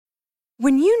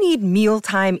When you need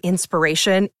mealtime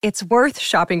inspiration, it's worth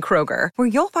shopping Kroger, where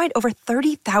you'll find over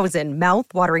 30,000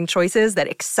 mouth-watering choices that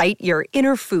excite your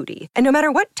inner foodie. And no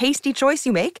matter what tasty choice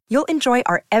you make, you'll enjoy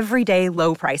our everyday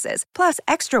low prices, plus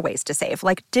extra ways to save,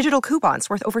 like digital coupons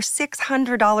worth over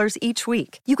 $600 each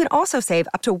week. You can also save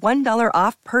up to $1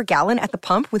 off per gallon at the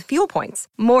pump with fuel points.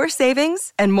 More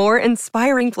savings and more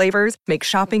inspiring flavors make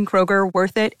shopping Kroger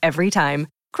worth it every time.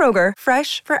 Kroger,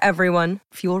 fresh for everyone.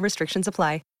 Fuel restrictions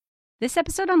apply. This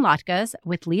episode on Latkes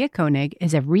with Leah Koenig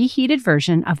is a reheated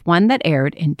version of one that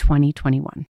aired in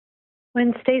 2021.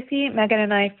 When Stacy, Megan,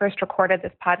 and I first recorded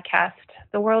this podcast,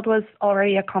 the world was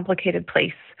already a complicated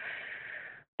place.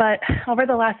 But over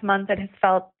the last month, it has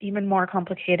felt even more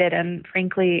complicated and,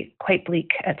 frankly, quite bleak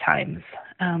at times.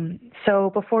 So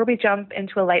before we jump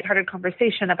into a lighthearted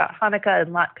conversation about Hanukkah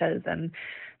and Latkes and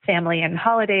family and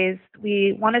holidays,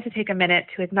 we wanted to take a minute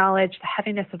to acknowledge the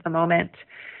heaviness of the moment,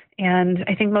 and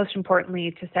I think most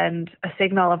importantly, to send a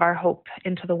signal of our hope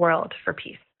into the world for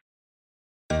peace.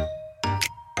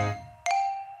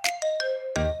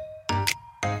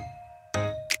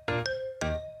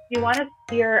 You want to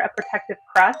sear a protective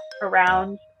crust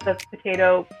around the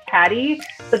potato patty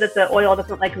so that the oil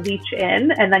doesn't leach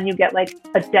in, and then you get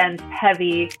a dense,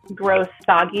 heavy, gross,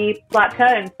 soggy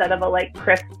latke instead of a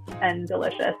crisp and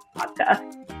delicious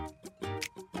latke.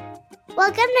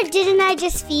 Welcome to Didn't I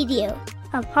Just Feed You?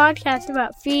 A podcast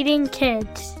about feeding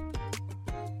kids.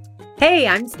 Hey,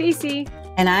 I'm Stacy.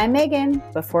 And I'm Megan.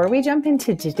 Before we jump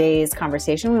into today's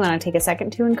conversation, we want to take a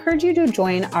second to encourage you to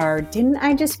join our Didn't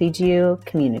I Just Feed You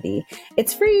community.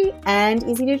 It's free and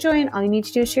easy to join. All you need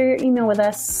to do is share your email with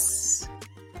us.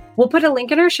 We'll put a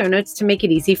link in our show notes to make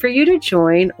it easy for you to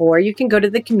join, or you can go to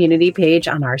the community page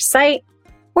on our site,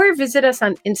 or visit us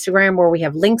on Instagram where we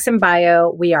have links in bio.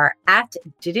 We are at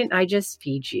Didn't I Just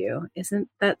Feed You? Isn't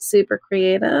that super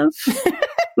creative?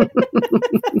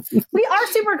 We are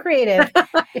super creative.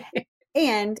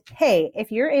 And hey,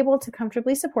 if you're able to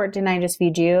comfortably support Didn't I Just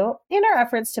Feed You in our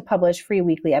efforts to publish free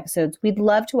weekly episodes, we'd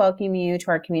love to welcome you to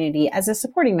our community as a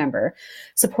supporting member.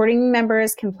 Supporting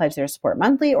members can pledge their support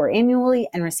monthly or annually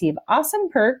and receive awesome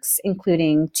perks,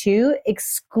 including 2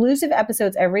 exclusive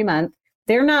episodes every month.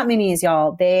 They're not minis,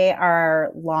 y'all. They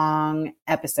are long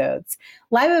episodes.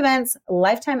 Live events,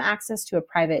 lifetime access to a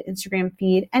private Instagram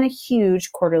feed, and a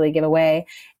huge quarterly giveaway.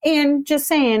 And just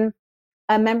saying,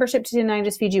 a membership to Didn't I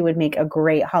Just Feed You would make a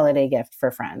great holiday gift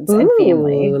for friends and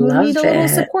family who need a little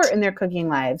support in their cooking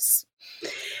lives.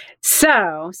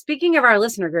 So, speaking of our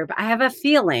listener group, I have a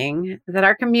feeling that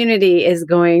our community is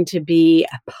going to be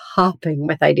popping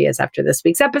with ideas after this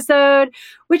week's episode,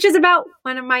 which is about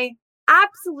one of my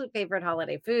absolute favorite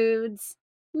holiday foods,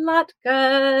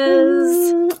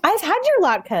 latkes. I've had your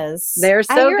latkes. They're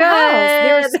so good.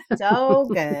 They're so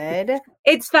good.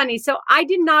 It's funny. So I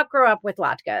did not grow up with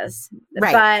latkes,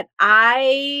 but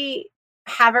I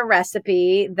have a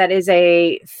recipe that is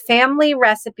a family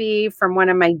recipe from one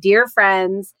of my dear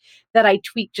friends that I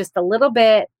tweaked just a little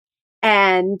bit,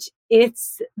 and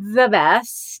it's the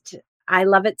best. I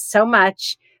love it so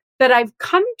much. But I've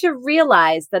come to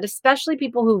realize that especially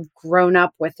people who've grown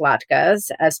up with latkes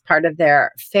as part of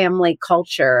their family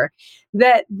culture,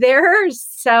 that there are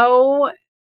so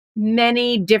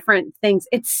many different things.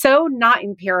 It's so not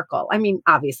empirical. I mean,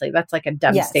 obviously, that's like a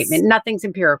dumb statement. Nothing's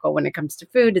empirical when it comes to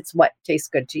food. It's what tastes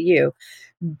good to you.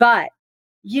 But,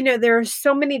 there are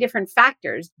so many different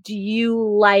factors. Do you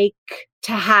like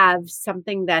to have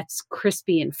something that's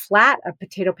crispy and flat, a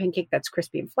potato pancake that's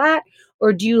crispy and flat?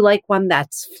 Or do you like one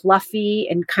that's fluffy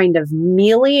and kind of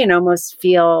mealy and almost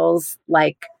feels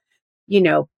like,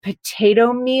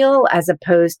 potato meal as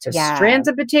opposed to strands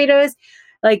of potatoes?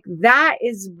 Like that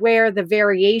is where the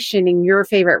variation in your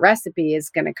favorite recipe is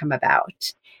going to come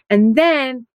about. And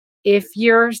then if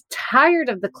you're tired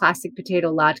of the classic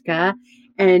potato latke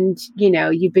and,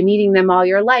 you've been eating them all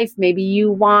your life, maybe you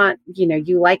want,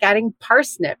 you like adding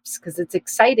parsnips because it's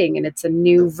exciting and it's a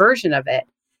new version of it.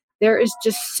 There is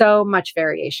just so much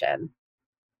variation.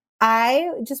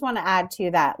 I just want to add to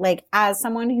that, as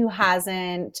someone who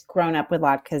hasn't grown up with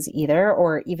latkes either,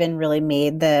 or even really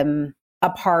made them a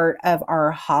part of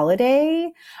our holiday,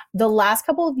 the last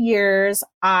couple of years,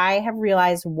 I have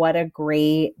realized what a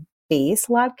great base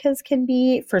latkes can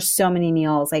be for so many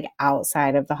meals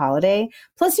outside of the holiday.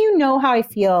 Plus, how I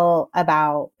feel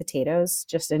about potatoes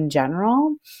just in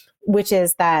general, which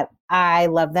is that I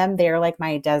love them. They're like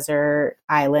my desert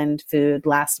island food.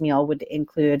 Last meal would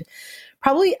include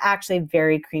probably actually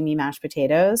very creamy mashed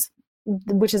potatoes,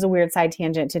 which is a weird side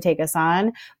tangent to take us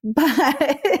on.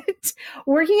 But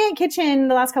working at Kitchen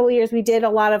the last couple of years, we did a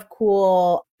lot of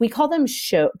cool, we call them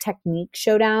technique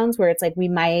showdowns, where it's we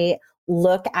might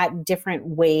look at different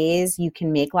ways you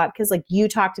can make latkes. Like you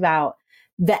talked about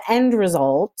the end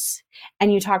result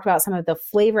and you talked about some of the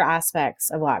flavor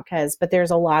aspects of latkes, but there's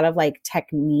a lot of like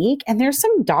technique and there's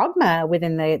some dogma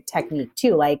within the technique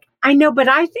too. Like I know, but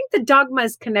I think the dogma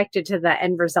is connected to the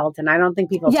end result. And I don't think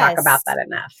people talk about that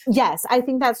enough. Yes, I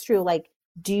think that's true. Like,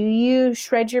 do you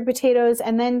shred your potatoes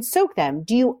and then soak them?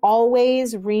 Do you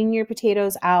always wring your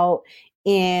potatoes out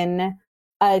in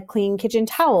a clean kitchen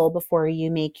towel before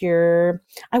you make your,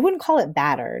 I wouldn't call it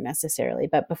batter necessarily,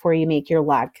 but before you make your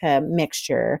latke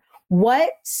mixture?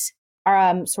 What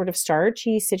sort of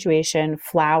starchy situation,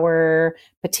 flour,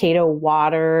 potato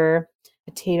water,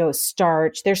 potato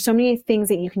starch? There's so many things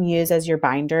that you can use as your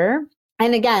binder.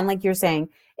 And again, like you're saying,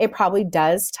 it probably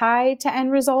does tie to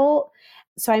end result.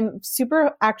 So I'm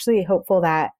super actually hopeful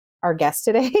that our guest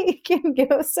today can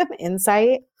give us some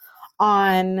insight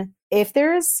on if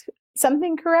there's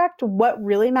something correct, what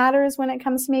really matters when it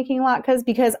comes to making latkes,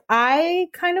 because I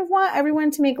kind of want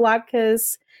everyone to make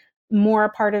latkes more a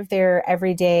part of their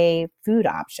everyday food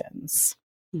options.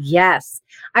 Yes.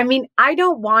 I mean, I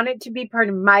don't want it to be part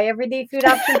of my everyday food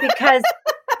option because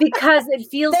it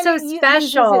feels so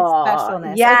special.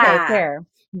 Specialness. Yeah. Okay, fair.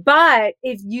 But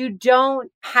if you don't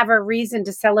have a reason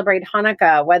to celebrate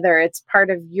Hanukkah, whether it's part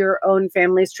of your own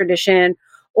family's tradition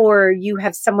or you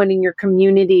have someone in your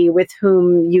community with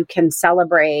whom you can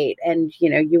celebrate and,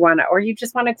 you want to, or you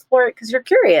just want to explore it because you're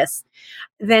curious,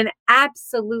 then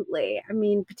absolutely. I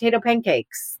mean, potato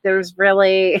pancakes, there's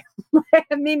really, what more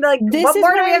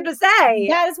do we have to say?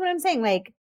 That is what I'm saying.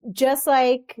 Like, just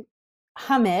like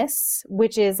hummus,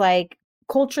 which is like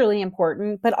culturally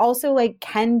important, but also like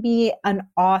can be an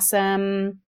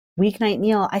awesome weeknight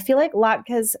meal. I feel like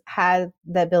latkes have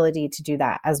the ability to do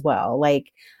that as well.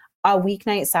 Like, a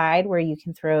weeknight side where you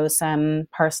can throw some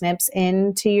parsnips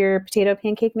into your potato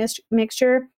pancake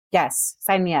mixture. Yes,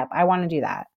 sign me up. I want to do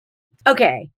that.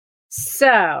 Okay,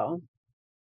 so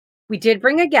we did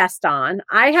bring a guest on.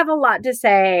 I have a lot to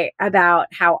say about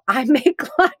how I make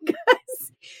latkes,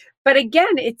 but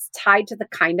again, it's tied to the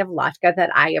kind of latke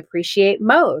that I appreciate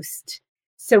most.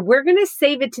 So we're going to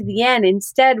save it to the end.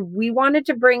 Instead, we wanted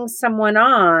to bring someone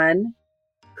on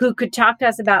who could talk to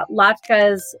us about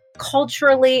latkes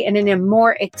culturally and in a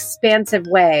more expansive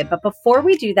way. But before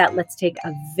we do that, let's take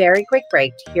a very quick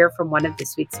break to hear from one of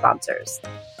this week's sponsors.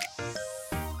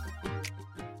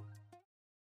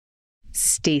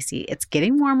 Stacy, it's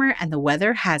getting warmer and the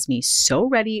weather has me so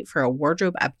ready for a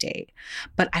wardrobe update,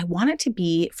 but I want it to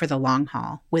be for the long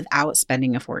haul without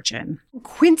spending a fortune.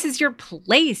 Quince is your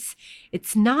place.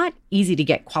 It's not easy to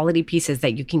get quality pieces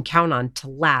that you can count on to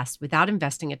last without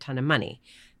investing a ton of money.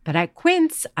 But at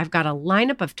Quince, I've got a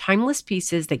lineup of timeless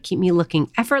pieces that keep me looking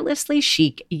effortlessly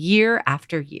chic year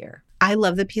after year. I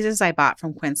love the pieces I bought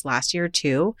from Quince last year,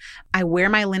 too. I wear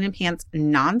my linen pants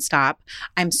nonstop.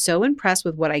 I'm so impressed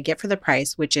with what I get for the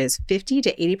price, which is 50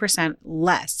 to 80%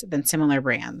 less than similar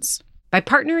brands. By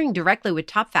partnering directly with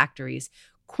top factories,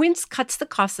 Quince cuts the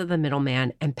cost of the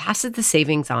middleman and passes the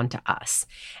savings on to us.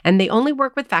 And they only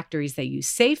work with factories that use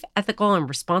safe, ethical, and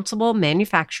responsible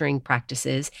manufacturing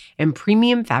practices and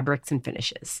premium fabrics and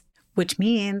finishes. Which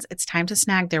means it's time to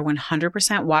snag their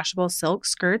 100% washable silk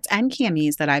skirts and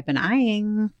camis that I've been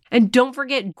eyeing. And don't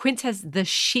forget, Quince has the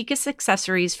chicest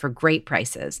accessories for great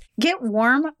prices. Get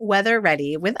warm weather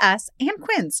ready with us and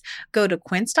Quince. Go to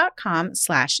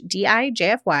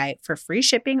quince.com/DIJFY for free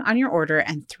shipping on your order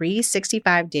and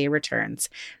 365-day returns.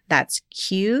 That's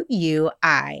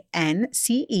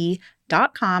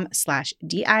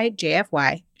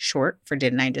QUINCE.com/DIJFY, short for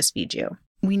Didn't I Just Feed You?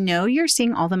 We know you're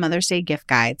seeing all the Mother's Day gift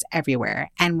guides everywhere.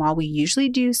 And while we usually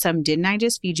do some Didn't I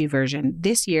Just Feed You version,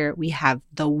 this year we have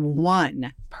the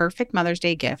one perfect Mother's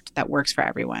Day gift that works for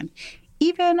everyone,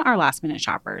 even our last minute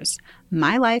shoppers.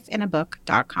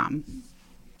 MyLifeInABook.com.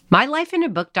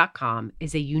 MyLifeInABook.com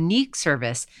is a unique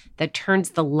service that turns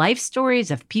the life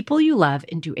stories of people you love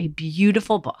into a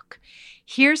beautiful book.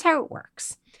 Here's how it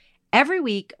works. Every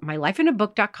week,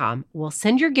 MyLifeInABook.com will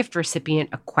send your gift recipient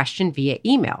a question via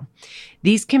email.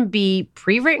 These can be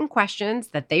pre-written questions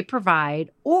that they provide,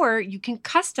 or you can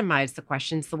customize the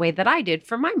questions the way that I did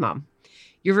for my mom.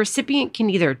 Your recipient can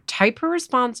either type her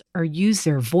response or use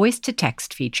their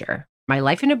voice-to-text feature.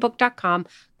 MyLifeInABook.com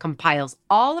compiles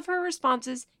all of her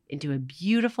responses into a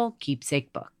beautiful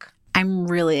keepsake book. I'm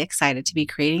really excited to be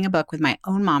creating a book with my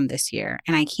own mom this year,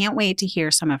 and I can't wait to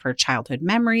hear some of her childhood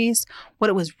memories, what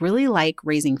it was really like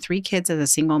raising 3 kids as a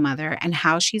single mother, and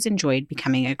how she's enjoyed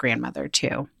becoming a grandmother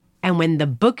too. And when the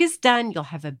book is done, you'll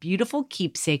have a beautiful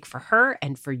keepsake for her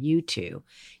and for you too.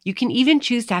 You can even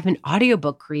choose to have an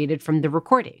audiobook created from the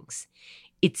recordings.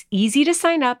 It's easy to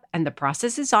sign up and the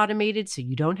process is automated so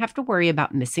you don't have to worry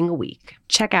about missing a week.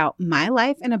 Check out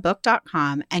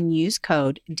mylifeinabook.com and use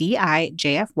code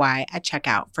DIJFY at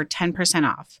checkout for 10%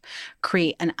 off.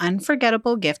 Create an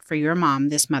unforgettable gift for your mom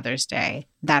this Mother's Day.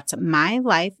 That's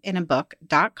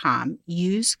mylifeinabook.com.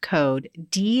 Use code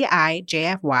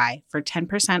DIJFY for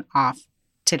 10% off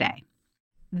today.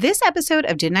 This episode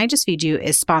of Didn't I Just Feed You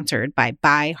is sponsored by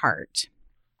By Heart.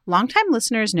 Longtime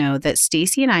listeners know that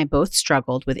Stacy and I both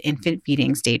struggled with infant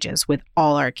feeding stages with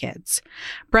all our kids.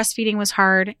 Breastfeeding was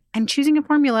hard, and choosing a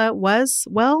formula was,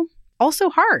 well, also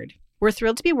hard. We're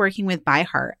thrilled to be working with By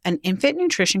Heart, an infant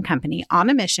nutrition company on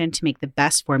a mission to make the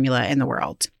best formula in the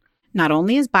world. Not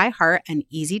only is By Heart an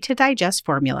easy-to-digest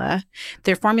formula,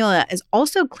 their formula is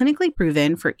also clinically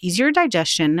proven for easier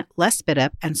digestion, less spit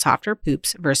up, and softer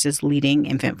poops versus leading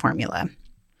infant formula.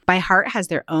 By Heart has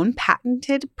their own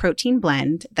patented protein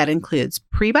blend that includes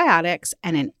prebiotics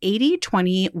and an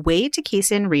 80-20 whey to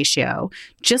casein ratio,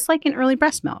 just like in early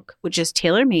breast milk, which is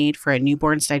tailor-made for a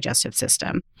newborn's digestive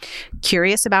system.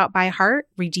 Curious about By Heart?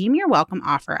 Redeem your welcome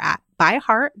offer at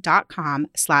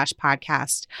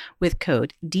byheart.com/podcast with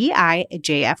code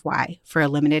DIJFY for a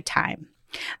limited time.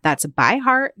 That's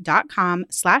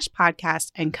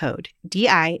byheart.com/podcast and code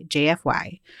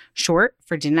DIJFY, short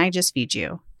for Didn't I Just Feed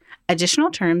You? Additional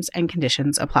terms and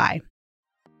conditions apply.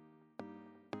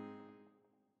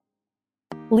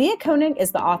 Leah Koenig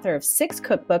is the author of 6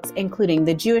 cookbooks, including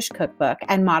The Jewish Cookbook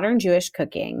and Modern Jewish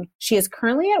Cooking. She is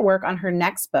currently at work on her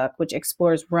next book, which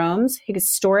explores Rome's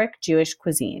historic Jewish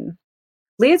cuisine.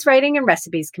 Leah's writing and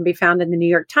recipes can be found in the New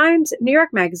York Times, New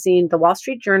York Magazine, the Wall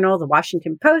Street Journal, the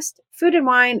Washington Post, Food and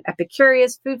Wine,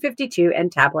 Epicurious, Food 52,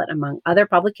 and Tablet, among other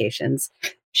publications.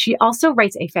 She also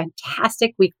writes a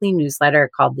fantastic weekly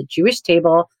newsletter called The Jewish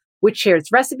Table, which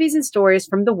shares recipes and stories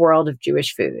from the world of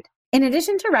Jewish food. In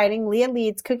addition to writing, Leah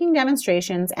leads cooking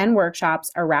demonstrations and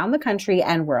workshops around the country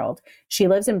and world. She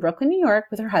lives in Brooklyn, New York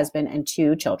with her husband and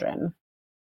 2 children.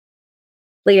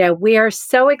 Leah, we are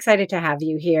so excited to have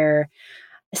you here,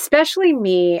 especially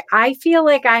me. I feel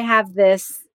like I have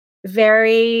this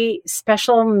very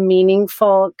special,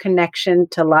 meaningful connection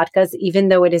to latkes, even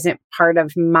though it isn't part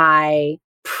of my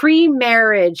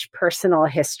pre-marriage personal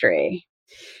history.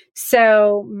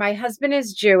 So my husband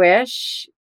is Jewish.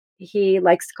 He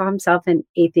likes to call himself an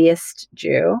atheist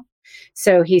Jew.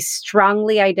 So he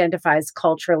strongly identifies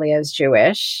culturally as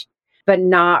Jewish, but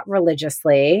not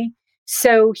religiously.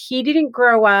 So he didn't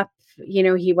grow up,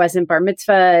 he wasn't bar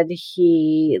mitzvahed.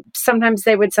 Sometimes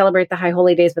they would celebrate the high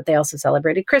holy days, but they also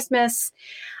celebrated Christmas.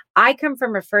 I come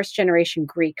from a first generation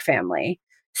Greek family.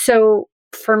 So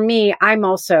for me, I'm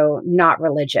also not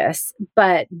religious,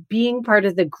 but being part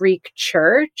of the Greek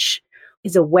church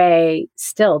is a way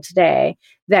still today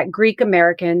that Greek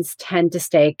Americans tend to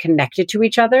stay connected to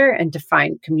each other and to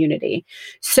find community.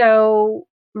 So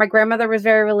my grandmother was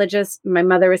very religious. My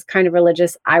mother was kind of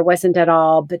religious. I wasn't at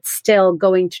all, but still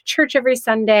going to church every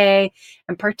Sunday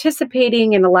and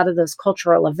participating in a lot of those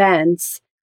cultural events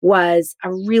was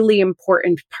a really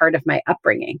important part of my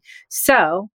upbringing.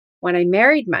 So when I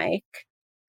married Mike,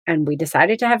 and we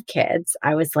decided to have kids,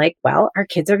 I was like, well, our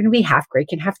kids are going to be half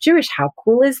Greek and half Jewish. How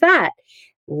cool is that?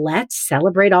 Let's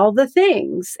celebrate all the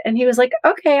things. And he was like,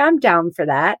 okay, I'm down for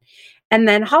that. And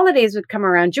then holidays would come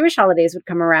around, Jewish holidays would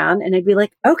come around, and I'd be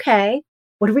like, okay,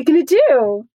 what are we going to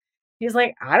do? He was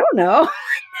like, I don't know.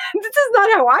 This is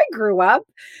not how I grew up.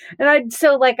 And I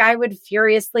would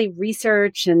furiously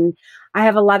research, and I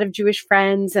have a lot of Jewish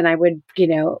friends, and I would,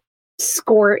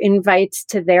 score invites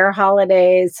to their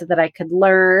holidays so that I could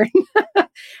learn. And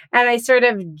I sort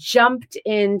of jumped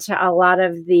into a lot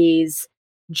of these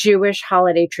Jewish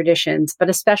holiday traditions, but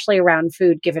especially around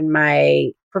food, given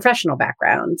my professional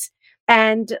background.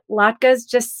 And latkes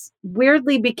just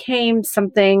weirdly became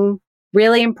something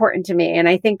really important to me. And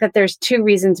I think that there's 2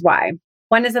 reasons why.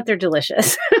 One is that they're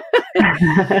delicious.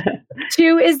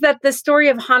 2 is that the story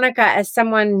of Hanukkah, as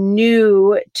someone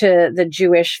new to the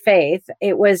Jewish faith,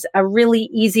 it was a really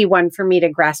easy one for me to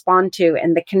grasp onto.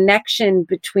 And the connection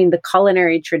between the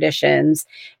culinary traditions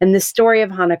and the story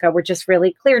of Hanukkah were just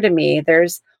really clear to me.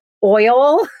 There's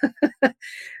oil,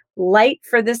 light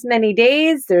for this many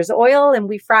days. There's oil and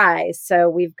we fry. So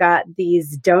we've got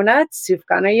these donuts,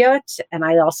 sufganiyot, and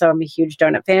I also am a huge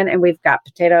donut fan. And we've got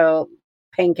potato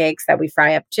pancakes that we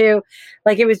fry up too.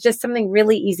 Like, it was just something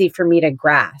really easy for me to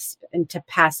grasp and to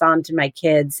pass on to my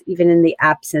kids, even in the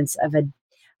absence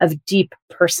of deep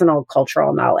personal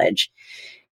cultural knowledge.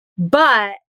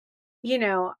 But,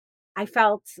 I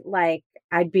felt like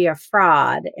I'd be a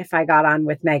fraud if I got on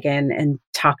with Megan and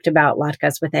talked about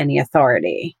latkes with any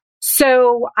authority.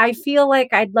 So I feel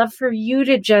like I'd love for you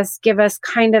to just give us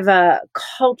kind of a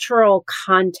cultural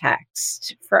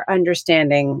context for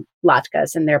understanding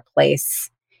latkes and their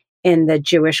place in the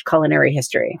Jewish culinary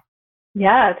history.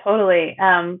 Yeah, totally.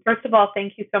 First of all,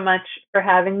 thank you so much for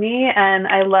having me. And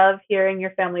I love hearing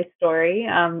your family story.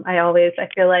 I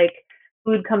feel like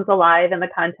food comes alive in the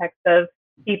context of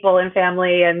people and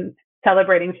family and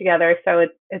celebrating together. So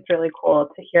it's really cool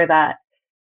to hear that.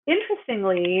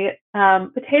 Interestingly,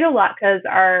 potato latkes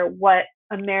are what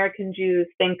American Jews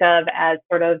think of as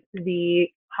sort of the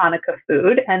Hanukkah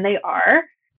food, and they are.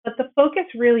 But the focus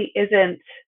really isn't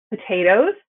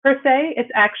potatoes per se.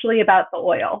 It's actually about the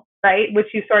oil, right? Which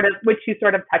you sort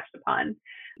of touched upon,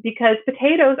 because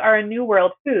potatoes are a New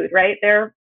World food, right?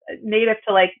 They're native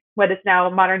to like what is now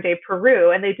modern day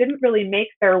Peru, and they didn't really make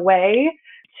their way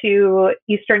to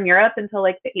Eastern Europe until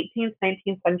like the 18th,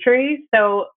 19th century.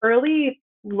 So early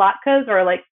latkes or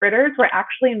like fritters were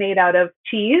actually made out of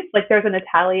cheese. Like there's an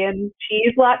Italian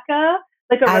cheese latke,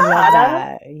 like a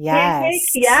ricotta pancake.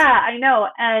 Yeah, I know.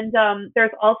 And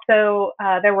there's also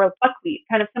there were buckwheat,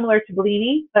 kind of similar to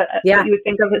blini, but what you would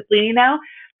think of as blini now.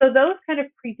 So those kind of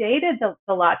predated the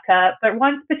latke, but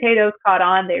once potatoes caught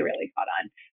on, they really caught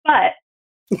on. But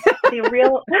the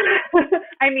real,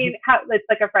 I mean, it's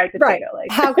like a fried potato. Right.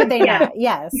 Like, how could they not?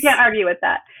 Yes. You can't argue with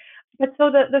that. But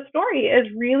so the story is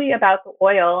really about the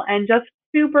oil, and just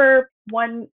super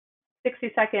 1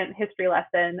 60-second history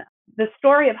lesson. The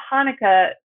story of Hanukkah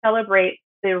celebrates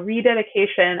the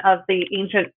rededication of the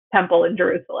ancient temple in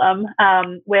Jerusalem,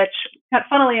 which,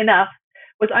 funnily enough,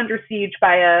 was under siege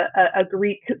by a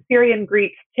Syrian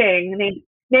Greek king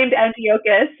named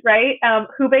Antiochus, right?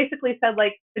 Who basically said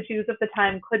like the Jews of the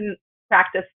time couldn't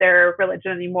practice their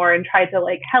religion anymore and tried to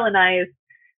like Hellenize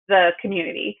the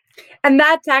community. And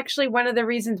that's actually one of the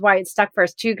reasons why it stuck for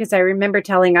us too, because I remember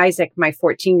telling Isaac, my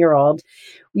 14-year-old,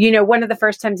 one of the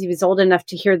first times he was old enough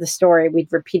to hear the story,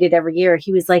 we'd repeat it every year.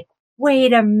 He was like,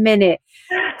 wait a minute.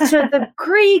 So the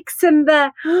Greeks and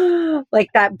like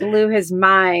that blew his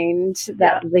mind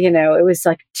that, it was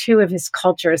like two of his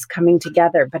cultures coming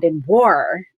together, but in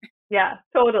war. Yeah,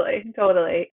 totally.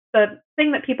 The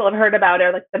thing that people have heard about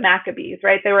are like the Maccabees,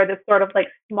 right? They were this sort of like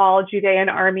small Judean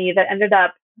army that ended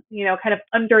up, kind of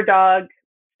underdog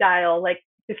style, like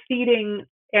defeating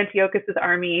Antiochus's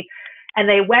army. And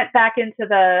they went back into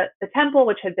the temple,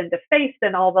 which had been defaced,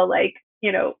 and all the like,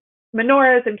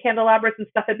 menorahs and candelabras and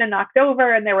stuff had been knocked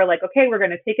over. And they were like, okay, we're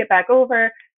going to take it back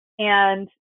over. And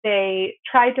they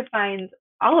tried to find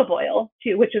olive oil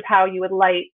too, which is how you would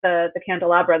light the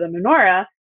candelabra, the menorah.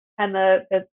 And the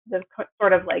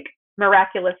sort of like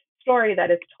miraculous story that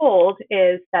is told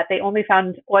is that they only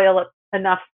found oil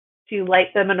enough to light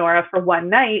the menorah for one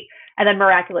night, and then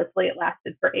miraculously it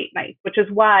lasted for 8 nights, which is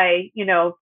why,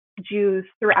 Jews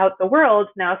throughout the world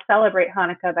now celebrate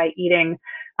Hanukkah by eating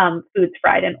foods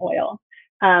fried in oil.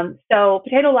 So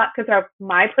potato latkes are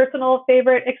my personal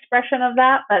favorite expression of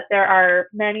that, but there are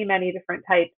many, many different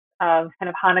types of kind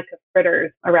of Hanukkah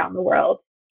fritters around the world.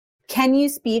 Can you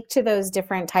speak to those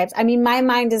different types? I mean, my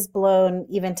mind is blown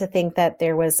even to think that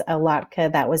there was a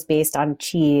latke that was based on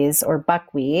cheese or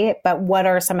buckwheat, but what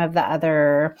are some of the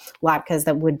other latkes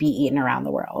that would be eaten around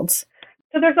the world?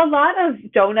 So there's a lot of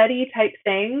donut-y type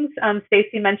things.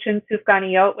 Stacey mentioned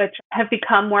sufganiyot, which have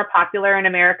become more popular in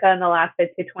America in the last,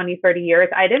 I'd say, 20, 30 years.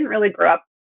 I didn't really grow up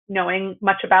knowing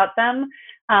much about them,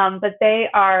 but they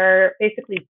are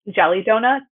basically jelly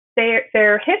donuts.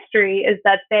 Their history is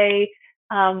that they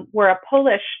were a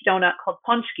Polish donut called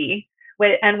pączki.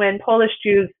 And when Polish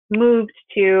Jews moved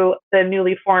to the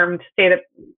newly formed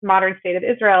modern state of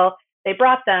Israel, they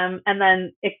brought them, and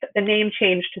then the name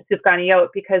changed to sufganiyot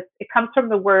because it comes from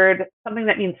the word, something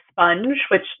that means sponge,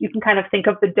 which you can kind of think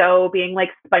of the dough being like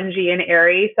spongy and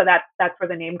airy. So that's where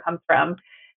the name comes from.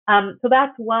 So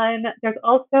that's one. There's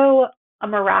also a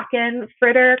Moroccan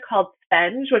fritter called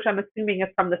spenge, which I'm assuming is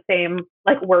from the same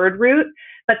like word root,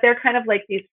 but they're kind of like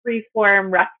these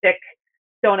free-form rustic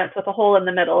donuts with a hole in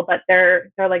the middle, but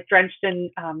they're like drenched in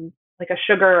like a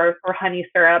sugar or honey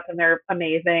syrup, and they're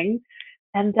amazing.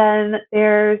 And then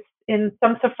there's, in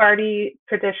some Sephardi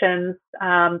traditions,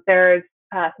 there's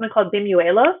something called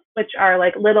bimuelos, which are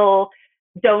like little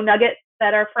dough nuggets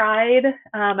that are fried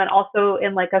and also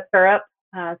in like a syrup.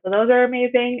 So those are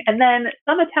amazing. And then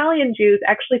some Italian Jews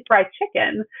actually fry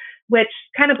chicken, which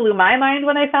kind of blew my mind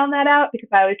when I found that out, because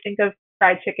I always think of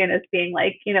fried chicken as being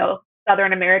like,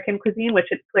 Southern American cuisine, which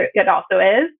it also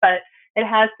is, but it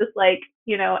has this like,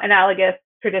 analogous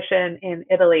tradition in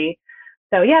Italy.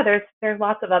 So yeah, there's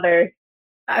lots of others.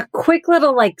 A quick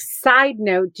little like side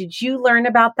note, did you learn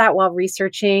about that while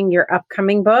researching your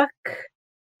upcoming book?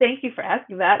 Thank you for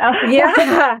asking that.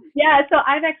 Yeah. Yeah. So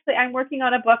I'm working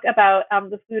on a book about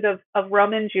the food of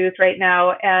Roman Jews right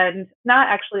now, and not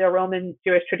actually a Roman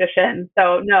Jewish tradition.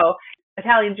 So no,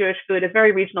 Italian Jewish food is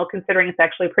very regional, considering it's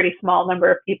actually a pretty small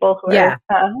number of people who are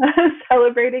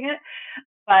celebrating it.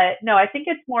 But no, I think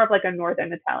it's more of like a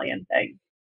Northern Italian thing.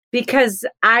 Because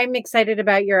I'm excited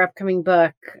about your upcoming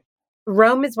book.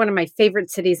 Rome is one of my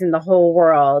favorite cities in the whole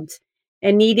world.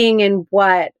 And eating in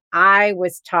what I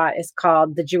was taught is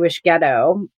called the Jewish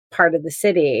ghetto part of the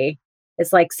city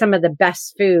is like some of the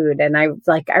best food. And I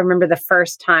remember the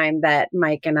first time that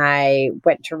Mike and I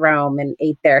went to Rome and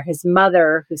ate there. His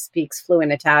mother, who speaks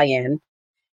fluent Italian,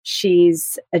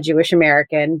 she's a Jewish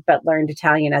American, but learned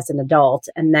Italian as an adult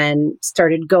and then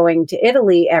started going to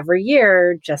Italy every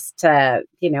year just to,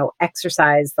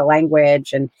 exercise the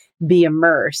language and be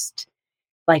immersed.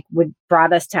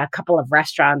 Brought us to a couple of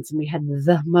restaurants and we had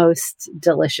the most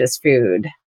delicious food.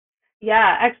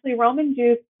 Yeah, actually, Roman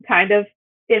Jews kind of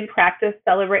in practice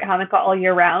celebrate Hanukkah all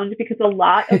year round because a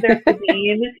lot of their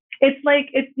cuisine, it's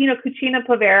cucina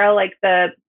povera, like the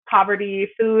poverty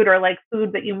food or like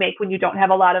food that you make when you don't have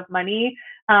a lot of money.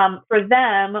 For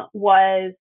them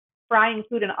was frying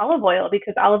food in olive oil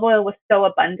because olive oil was so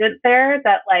abundant there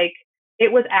that like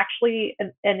it was actually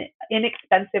an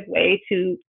inexpensive way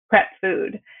to prep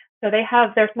food. So they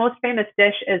have their most famous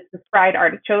dish is the fried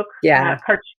artichoke,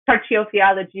 carciofia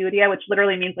alla Giudia, which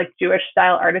literally means like Jewish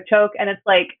style artichoke. And it's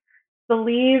like the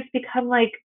leaves become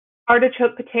like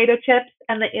artichoke potato chips,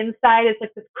 and the inside is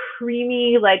like this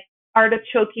creamy, like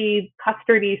artichoke-y,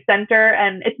 custardy center.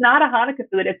 And it's not a Hanukkah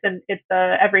food; it's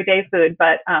a everyday food,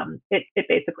 but it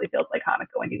basically feels like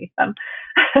Hanukkah when you eat them.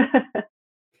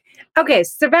 Okay,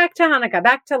 so back to Hanukkah,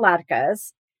 back to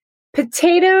latkes.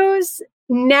 Potatoes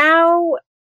now.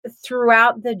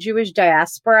 Throughout the Jewish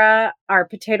diaspora, are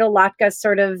potato latkes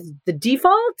sort of the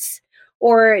default?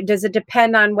 Or does it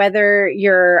depend on whether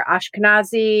you're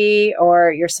Ashkenazi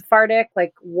or you're Sephardic?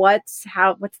 Like what's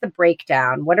the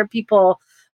breakdown? What are people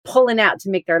pulling out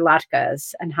to make their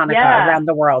latkes and Hanukkah around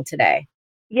the world today?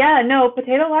 Yeah, no,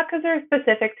 potato latkes are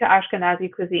specific to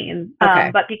Ashkenazi cuisine.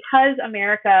 Okay. But because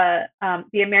America,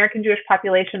 the American Jewish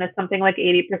population is something like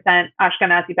 80%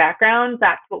 Ashkenazi background,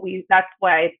 that's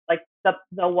why it's like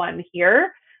the one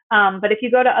here. But if you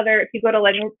go to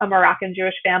like a Moroccan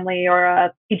Jewish family or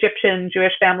a Egyptian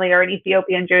Jewish family or an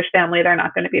Ethiopian Jewish family, they're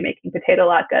not going to be making potato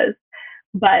latkes.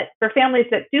 But for families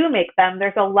that do make them,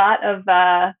 there's a lot of,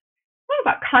 not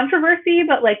about controversy,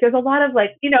 but like there's a lot of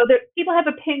like, people have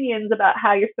opinions about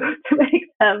how you're supposed to make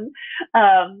them.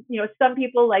 Some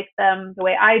people like them the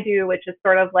way I do, which is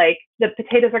sort of like the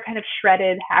potatoes are kind of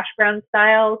shredded hash brown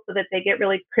style so that they get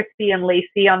really crispy and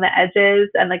lacy on the edges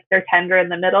and like they're tender in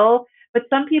the middle. But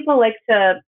some people like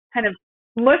to kind of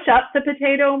mush up the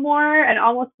potato more and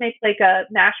almost make like a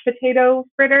mashed potato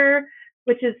fritter,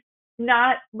 which is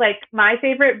not like my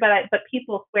favorite, but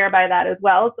people swear by that as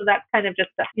well. So that's kind of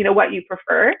just what you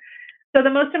prefer. So the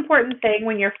most important thing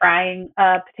when you're frying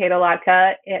a potato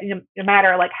latke, no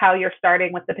matter like how you're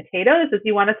starting with the potatoes, is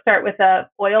you want to start with a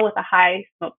oil with a high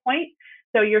smoke point.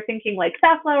 So you're thinking like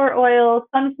safflower oil,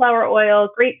 sunflower oil,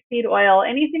 grapeseed oil,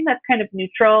 anything that's kind of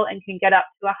neutral and can get up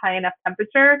to a high enough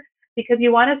temperature, because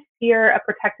you want to sear a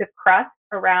protective crust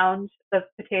around the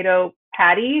potato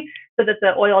patty so that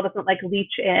the oil doesn't like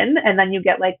leach in, and then you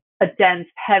get like a dense,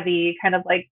 heavy, kind of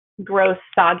like gross,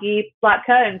 soggy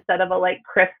latke instead of a like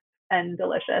crisp and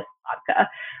delicious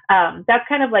latke. That's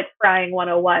kind of like frying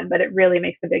 101, but it really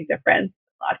makes a big difference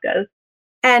with latkes.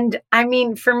 And I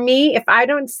mean, for me, if I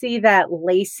don't see that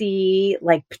lacy,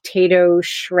 like potato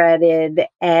shredded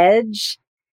edge,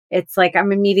 it's like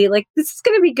I'm immediately like, this is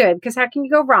going to be good because how can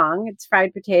you go wrong? It's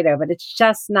fried potato, but it's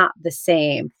just not the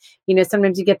same.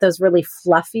 Sometimes you get those really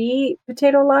fluffy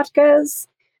potato latkes,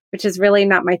 which is really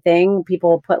not my thing.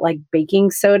 People put like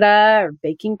baking soda or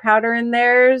baking powder in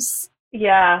theirs.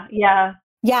 Yeah.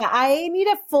 Yeah, I need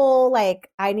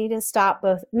I need to stop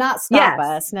us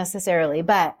necessarily,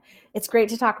 but it's great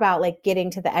to talk about like getting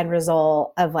to the end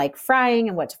result of like frying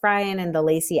and what's frying and the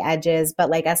lacy edges. But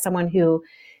like as someone who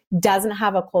doesn't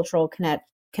have a cultural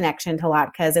connection to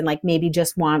latkes and like maybe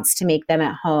just wants to make them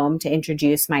at home to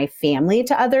introduce my family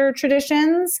to other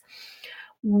traditions,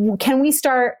 can we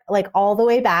start like all the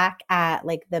way back at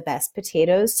like the best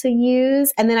potatoes to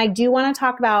use? And then I do want to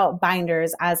talk about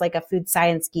binders as like a food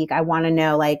science geek. I want to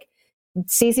know, like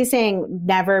Stacey's saying,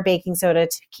 never baking soda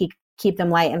to keep them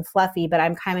light and fluffy, but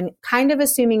I'm kind of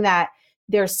assuming that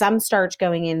there's some starch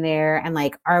going in there, and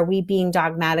like, are we being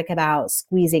dogmatic about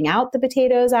squeezing out the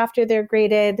potatoes after they're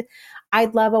grated?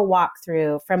 I'd love a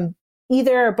walkthrough from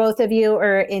either or both of you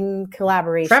or in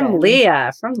collaboration. From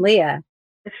Leah.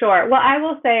 Sure. Well, I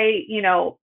will say,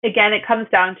 again, it comes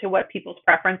down to what people's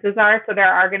preferences are. So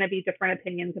there are going to be different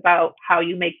opinions about how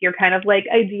you make your kind of like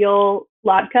ideal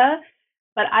latke.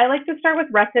 But I like to start with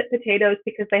russet potatoes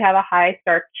because they have a high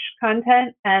starch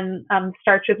content, and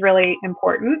starch is really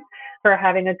important for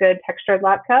having a good textured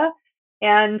latke.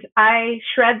 And I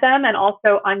shred them and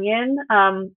also onion.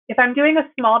 If I'm doing a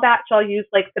small batch, I'll use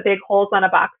like the big holes on a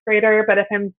box grater. But if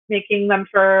I'm making them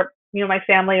for my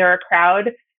family or a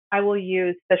crowd, I will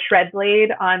use the shred blade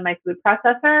on my food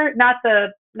processor, not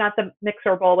the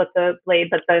mixer bowl with the blade,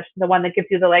 but the one that gives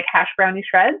you the like hash brownie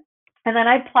shreds. And then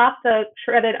I plop the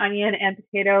shredded onion and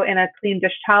potato in a clean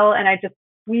dish towel, and I just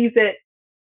squeeze it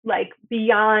like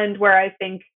beyond where I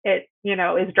think it,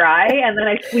 is dry. And then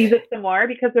I squeeze it some more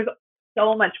because there's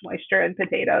so much moisture in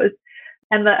potatoes.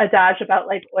 And the adage about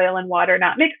like oil and water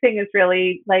not mixing is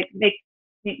really like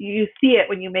you see it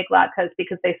when you make latkes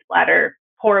because they splatter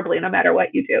horribly no matter what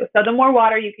you do. So the more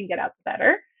water you can get out, the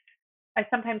better. I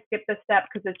sometimes skip this step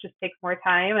because it just takes more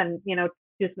time and,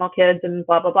 two small kids and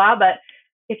blah, blah, blah. But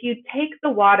if you take the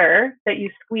water that you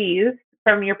squeeze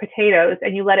from your potatoes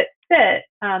and you let it sit,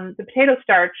 the potato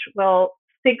starch will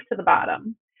sink to the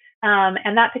bottom.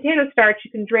 And that potato starch,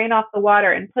 you can drain off the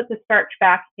water and put the starch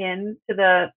back into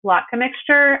the latke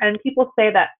mixture. And people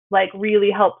say that like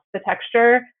really helps the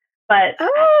texture. But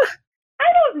I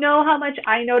don't know how much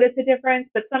I notice a difference,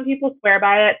 but some people swear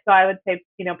by it. So I would say,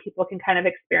 people can kind of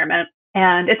experiment.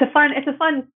 And it's a fun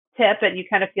tip, and you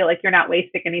kind of feel like you're not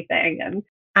wasting anything. And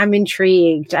I'm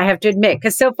intrigued, I have to admit,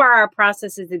 because so far our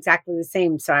process is exactly the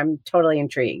same. So I'm totally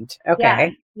intrigued.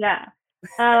 Okay. Yeah.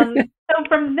 So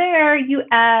from there, you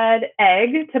add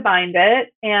egg to bind it,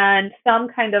 and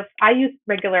I use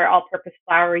regular all-purpose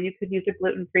flour. You could use a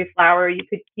gluten-free flour. You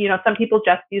could, some people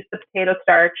just use the potato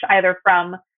starch, either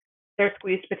from their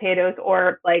squeezed potatoes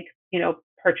or like,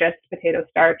 purchased potato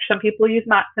starch. Some people use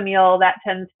matzo meal. That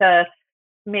tends to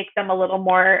make them a little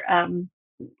more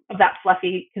of that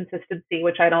fluffy consistency,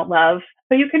 which I don't love.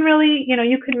 So you can really,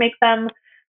 you could make them,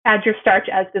 add your starch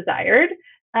as desired,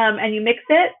 and you mix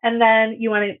it, and then you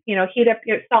want to, heat up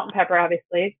your salt and pepper,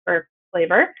 obviously, for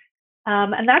flavor.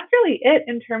 And that's really it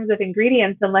in terms of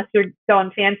ingredients, unless you're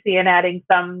going fancy and adding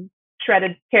some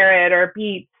shredded carrot or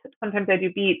beets. Sometimes I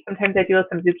do beets. Sometimes I do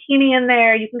some zucchini in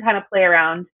there. You can kind of play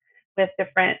around with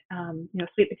different,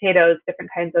 sweet potatoes,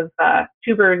 different kinds of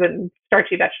tubers and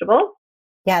starchy vegetables.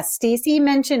 Yeah, Stacy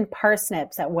mentioned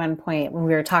parsnips at one point when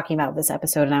we were talking about this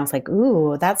episode, and I was like,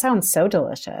 ooh, that sounds so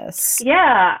delicious.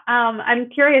 Yeah. I'm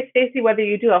curious, Stacy, whether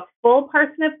you do a full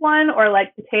parsnip one or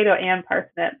like potato and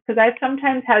parsnip, because I've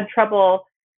sometimes had trouble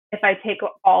if I take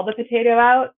all the potato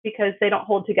out because they don't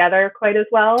hold together quite as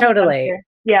well. Totally.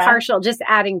 Yeah. Partial, just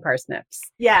adding parsnips.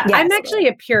 Yeah. Yes. I'm actually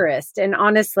a purist, and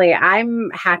honestly, I'm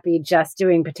happy just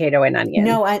doing potato and onion.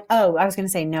 I was going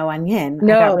to say no onion.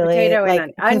 No, potato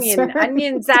and onion.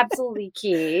 Onion's absolutely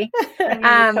key.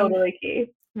 Totally key.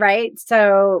 Right?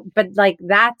 So, but like,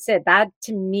 that's it. That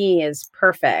to me is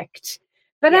perfect.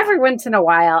 But every once in a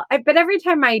while, but every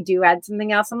time I do add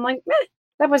something else, I'm like,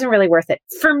 that wasn't really worth it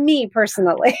for me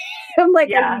personally. I'm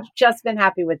like, I've just been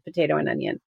happy with potato and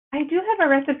onion. I do have a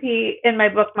recipe in my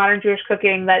book, Modern Jewish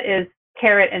Cooking, that is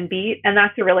carrot and beet. And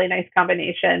that's a really nice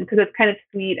combination because it's kind of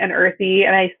sweet and earthy.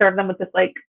 And I serve them with this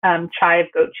like chive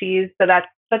goat cheese. So that's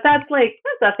a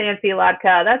fancy latke.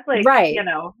 That's like, right.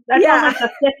 That's almost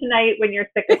a fifth night when you're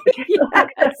sick of potato.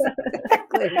 Yes,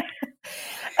 exactly.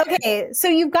 Okay. So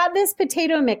you've got this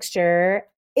potato mixture.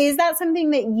 Is that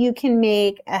something that you can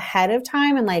make ahead of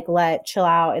time and like let chill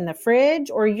out in the fridge,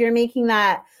 or you're making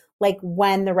that like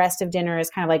when the rest of dinner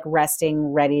is kind of like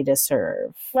resting, ready to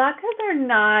serve? Latkes are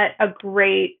not a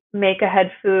great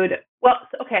make-ahead food. Well,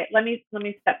 okay, let me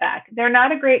step back. They're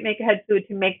not a great make-ahead food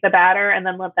to make the batter and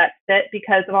then let that sit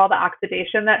because of all the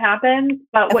oxidation that happens.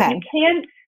 But what you can,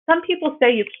 some people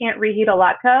say you can't reheat a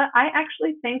latke. I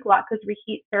actually think latkes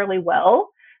reheat fairly well.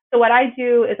 So what I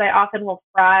do is I often will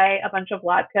fry a bunch of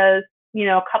latkes,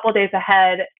 a couple days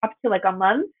ahead, up to like a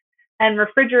month, and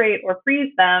refrigerate or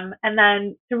freeze them. And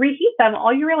then to reheat them,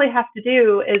 all you really have to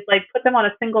do is like put them on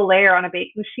a single layer on a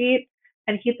baking sheet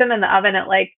and heat them in the oven at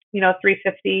like,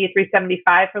 350,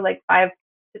 375 for like 5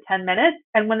 to 10 minutes.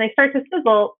 And when they start to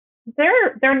sizzle,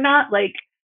 they're not like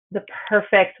the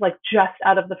perfect, like just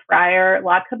out of the fryer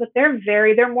latke, but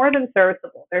they're more than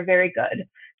serviceable. They're very good.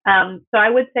 So I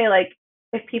would say like,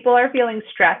 if people are feeling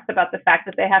stressed about the fact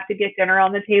that they have to get dinner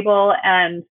on the table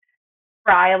and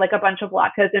fry like a bunch of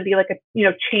latkes and be like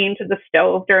chained to the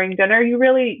stove during dinner, you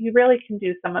really can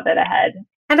do some of it ahead.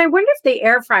 And I wonder if the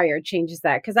air fryer changes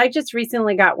that, because I just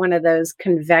recently got one of those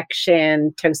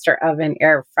convection toaster oven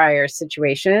air fryer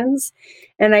situations.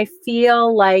 And I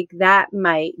feel like that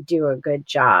might do a good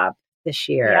job this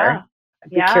year. Yeah. I'd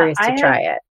be curious to try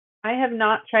it. I have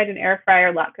not tried an air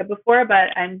fryer latke before, but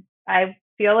I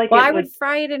feel like I would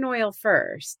fry it in oil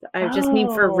first. I just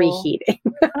mean for reheating.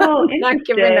 Oh, I'm not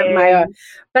giving up my own.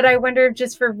 But I wonder if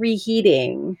just for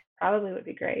reheating. Probably would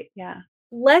be great. Yeah.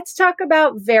 Let's talk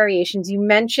about variations. You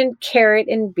mentioned carrot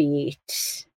and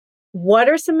beet. What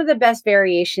are some of the best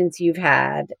variations you've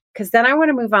had? Because then I want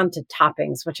to move on to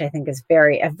toppings, which I think is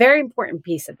a very important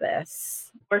piece of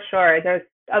this. For sure. There's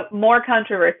more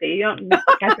controversy. You don't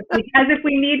as if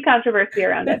we need controversy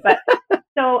around it. But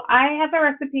so I have a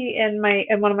recipe in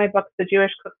one of my books, the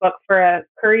Jewish cookbook, for a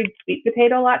curried sweet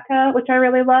potato latke, which I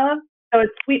really love. So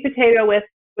it's sweet potato with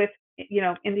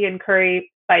Indian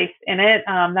curry spice in it.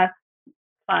 That's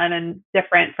fun and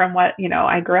different from what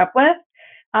I grew up with.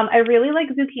 I really like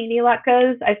zucchini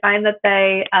latkes. I find that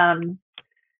they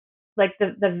like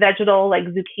the vegetal like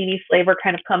zucchini flavor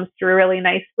kind of comes through really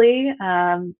nicely.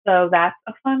 So that's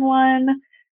a fun one.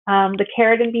 The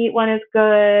carrot and beet one is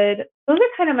good. Those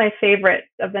are kind of my favorites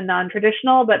of the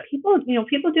non-traditional, but people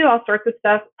do all sorts of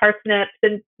stuff, parsnips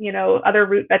and, other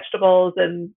root vegetables.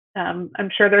 And I'm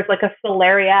sure there's like a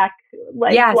celeriac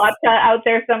latke out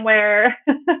there somewhere.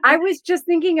 I was just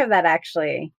thinking of that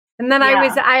actually. And then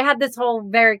I had this whole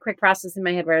very quick process in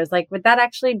my head where I was like, would that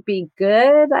actually be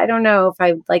good? I don't know if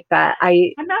I like that.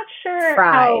 I'm not sure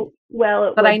how well it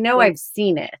would. But I know I've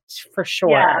seen it for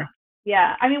sure.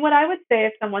 Yeah. I mean, what I would say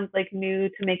if someone's like new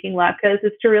to making latkes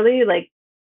is to really like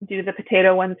do the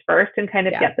potato ones first and kind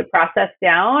of get the process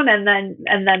down and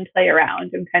then play around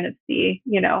and kind of see,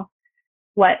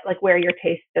 where your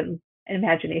taste and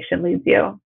imagination leads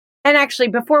you. And actually,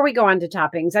 before we go on to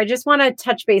toppings, I just want to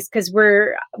touch base because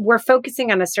we're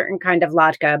focusing on a certain kind of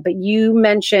latke, but you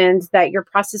mentioned that your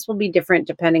process will be different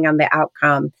depending on the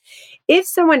outcome. If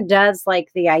someone does like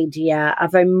the idea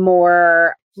of a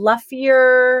more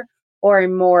fluffier or a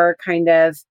more kind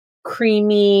of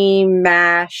creamy,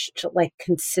 mashed like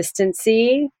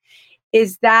consistency,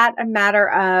 is that a matter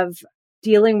of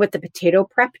dealing with the potato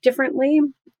prep differently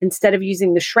instead of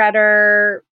using the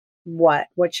shredder? What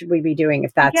should we be doing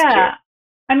if that's cute?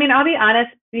 I mean, I'll be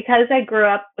honest, because I grew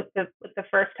up with the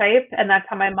first type and that's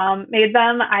how my mom made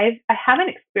them. I haven't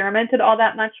experimented all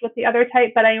that much with the other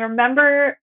type, but I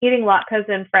remember eating latkes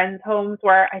in friends' homes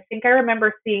where I think I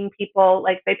remember seeing people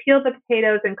like they peel the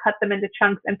potatoes and cut them into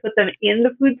chunks and put them in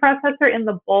the food processor in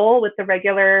the bowl with the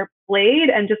regular blade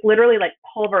and just literally like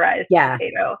pulverize the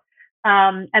potato.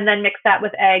 And then mix that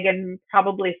with egg and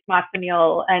probably smatza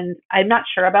meal. And I'm not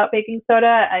sure about baking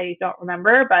soda. I don't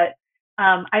remember, but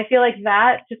I feel like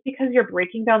that just because you're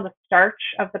breaking down the starch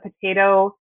of the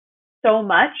potato so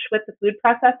much with the food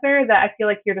processor that I feel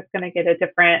like you're just going to get a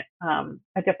different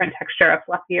texture, a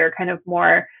fluffier, kind of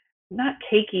more not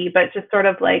cakey, but just sort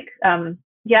of like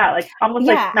like almost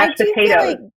like mashed potatoes. Feel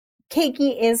like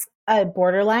cakey is a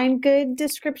borderline good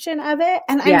description of it,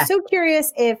 and I'm so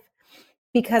curious if.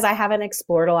 Because I haven't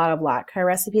explored a lot of latke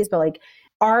recipes, but like,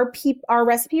 are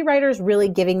recipe writers really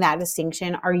giving that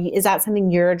distinction? Is that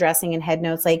something you're addressing in head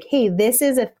notes? Like, hey, this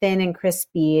is a thin and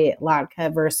crispy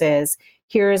latke versus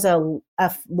here's a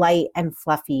light and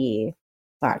fluffy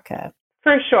latke.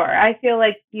 For sure. I feel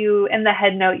like you, in the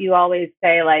head note, you always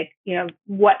say like,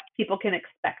 what people can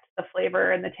expect the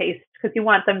flavor and the taste, because you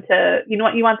want them to, you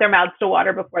want their mouths to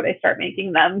water before they start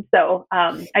making them. So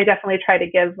I definitely try to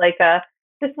give like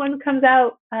this one comes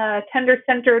out tender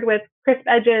centered with crisp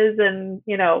edges and,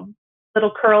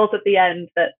 little curls at the end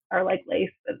that are like lace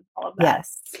and all of that.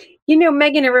 Yes.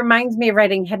 Megan, it reminds me of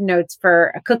writing head notes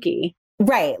for a cookie.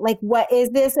 Right. Like, what is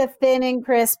this a thin and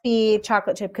crispy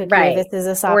chocolate chip cookie? Right. Or this is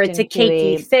a soft or it's a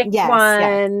cakey, thick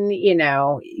one.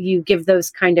 Yes. You give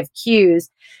those kind of cues.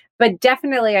 But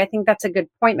definitely, I think that's a good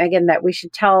point, Megan, that we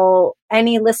should tell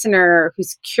any listener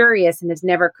who's curious and has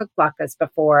never cooked latkes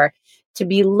before to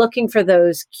be looking for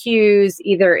those cues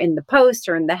either in the post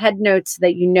or in the head notes so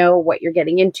that you know what you're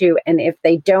getting into. And if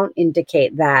they don't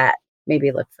indicate that,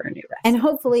 maybe look for a new recipe. And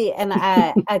hopefully an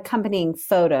accompanying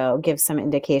photo gives some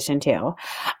indication too.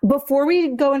 Before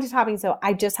we go into toppings, though,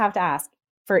 I just have to ask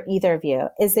for either of you,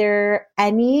 is there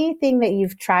anything that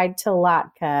you've tried to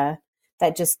latke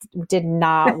that just did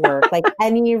not work? Like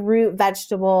any root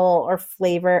vegetable or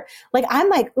flavor? Like I'm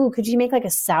like, ooh, could you make like a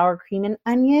sour cream and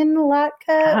onion latke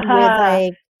with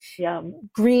like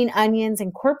green onions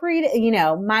incorporated.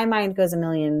 My mind goes a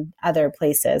million other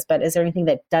places, but is there anything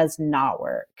that does not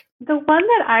work? The one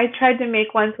that I tried to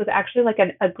make once was actually like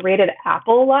a grated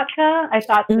apple latke. I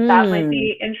thought that might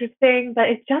be interesting, but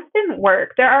it just didn't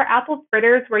work. There are apple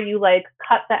fritters where you like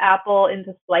cut the apple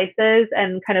into slices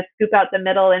and kind of scoop out the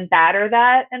middle and batter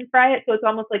that and fry it. So it's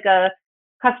almost like a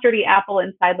custardy apple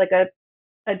inside like a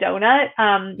donut.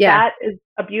 That is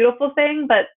a beautiful thing,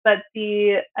 but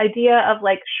the idea of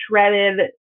like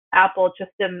shredded apple just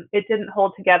didn't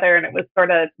hold together, and it was sort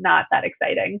of not that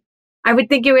exciting. I would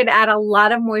think it would add a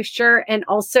lot of moisture and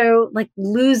also like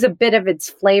lose a bit of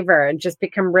its flavor and just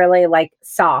become really like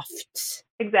soft.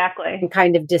 Exactly. And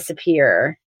kind of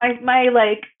disappear. My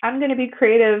I'm going to be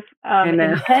creative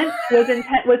intent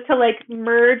was to like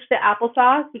merge the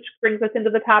applesauce, which brings us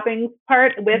into the toppings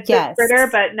part with the fritter,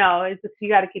 but no, it's just, you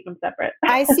got to keep them separate.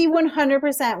 I see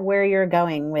 100% where you're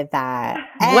going with that.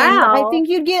 And wow. I think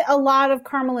you'd get a lot of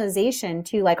caramelization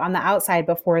too, like on the outside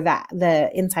before that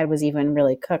the inside was even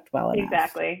really cooked well enough.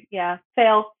 Exactly. Yeah.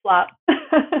 Fail, flop.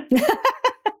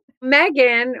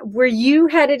 Megan, were you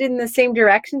headed in the same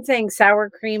direction saying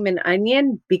sour cream and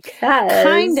onion? Because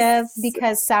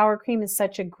sour cream is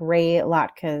such a great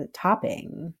latke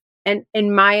topping. And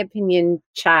in my opinion,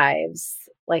 chives.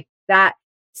 Like that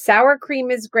sour cream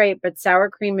is great, but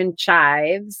sour cream and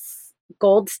chives,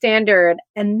 gold standard.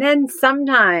 And then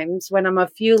sometimes when I'm a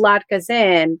few latkes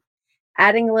in,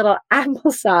 adding a little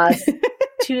applesauce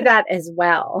to that as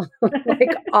well.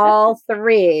 Like all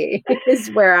three is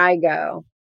where I go.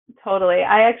 Totally.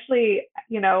 I actually,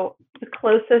 the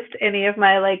closest any of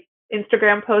my like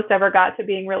Instagram posts ever got to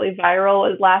being really viral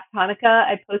was last Hanukkah.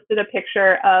 I posted a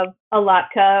picture of a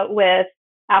latke with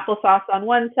applesauce on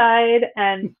one side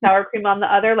and sour cream on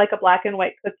the other, like a black and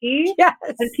white cookie. Yes.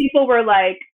 And people were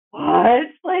like, what?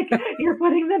 Like, you're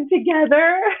putting them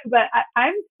together? But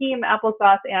I'm team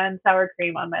applesauce and sour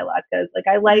cream on my latkes. Like,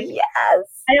 I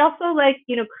also like,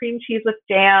 cream cheese with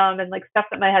jam and like stuff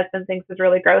that my husband thinks is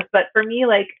really gross. But for me,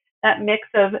 like that mix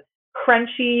of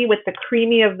crunchy with the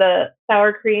creamy of the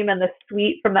sour cream and the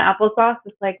sweet from the applesauce,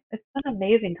 it's an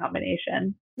amazing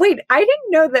combination. Wait, I didn't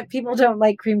know that people don't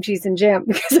like cream cheese and jam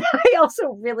because I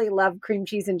also really love cream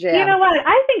cheese and jam. You know what?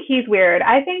 I think he's weird.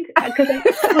 I think because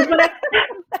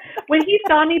when he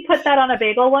saw me put that on a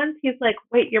bagel once, he's like,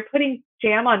 wait, you're putting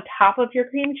jam on top of your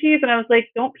cream cheese? And I was like,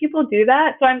 don't people do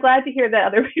that? So I'm glad to hear that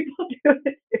other people do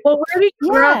it too. Well, where did you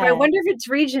grow up? I wonder if it's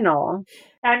regional.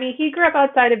 I mean, he grew up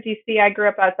outside of DC. I grew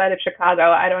up outside of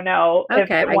Chicago. I don't know.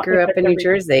 Okay, I grew up in New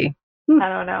Jersey. I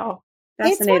don't know.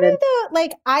 Fascinated.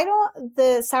 It's one of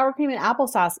the sour cream and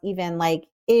applesauce even, like,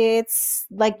 it's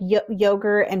like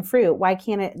yogurt and fruit. Why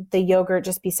can't the yogurt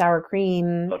just be sour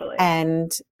cream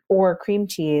or cream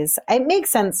cheese? It makes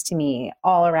sense to me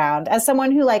all around. As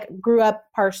someone who like grew up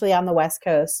partially on the West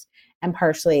Coast and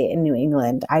partially in New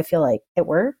England, I feel like it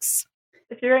works.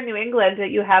 If you're in New England,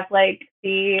 you have like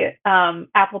the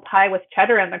apple pie with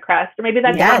cheddar in the crust, or maybe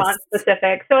that's Vermont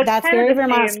specific. So that's very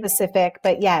Vermont specific,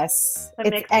 but yes,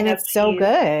 it's so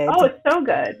good. Oh, it's so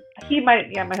good.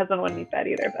 My husband wouldn't eat that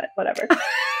either, but whatever.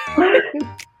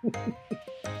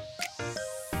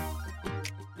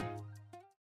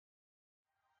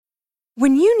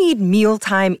 When you need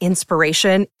mealtime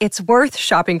inspiration, it's worth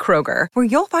shopping Kroger, where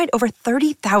you'll find over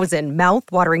 30,000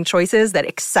 mouth-watering choices that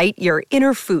excite your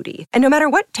inner foodie. And no matter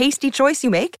what tasty choice you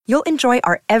make, you'll enjoy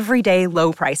our everyday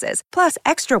low prices, plus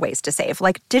extra ways to save,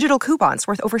 like digital coupons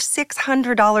worth over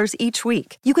 $600 each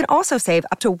week. You can also save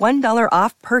up to $1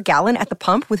 off per gallon at the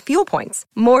pump with fuel points.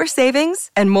 More savings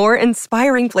and more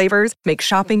inspiring flavors make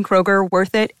shopping Kroger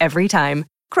worth it every time.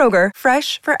 Kroger,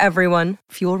 fresh for everyone.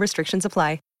 Fuel restrictions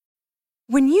apply.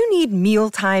 When you need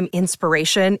mealtime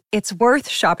inspiration, it's worth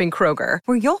shopping Kroger,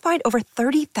 where you'll find over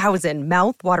 30,000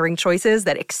 mouth-watering choices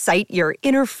that excite your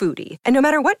inner foodie. And no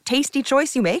matter what tasty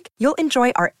choice you make, you'll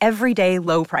enjoy our everyday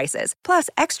low prices, plus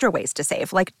extra ways to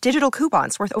save, like digital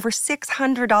coupons worth over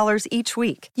 $600 each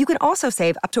week. You can also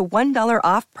save up to $1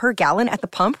 off per gallon at the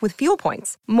pump with fuel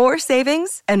points. More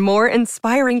savings and more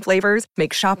inspiring flavors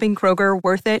make shopping Kroger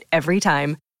worth it every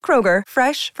time. Kroger,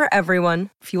 fresh for everyone.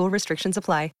 Fuel restrictions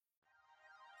apply.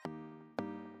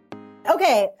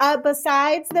 Okay,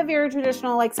 besides the very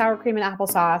traditional like sour cream and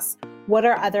applesauce, what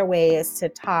are other ways to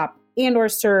top and or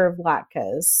serve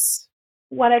latkes?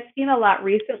 What I've seen a lot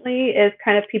recently is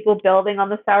kind of people building on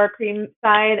the sour cream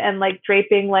side and like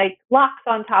draping like lox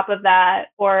on top of that,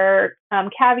 or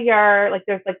caviar. Like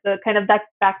there's like the kind of, that's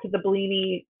back to the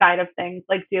blini side of things,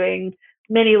 like doing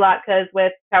mini latkes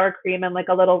with sour cream and like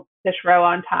a little fish roe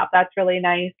on top. That's really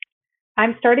nice.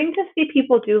 I'm starting to see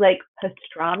people do like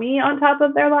pastrami on top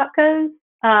of their latkes.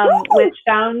 which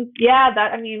sounds,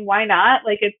 why not?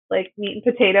 Like, it's like meat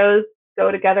and potatoes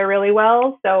go together really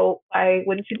well. So why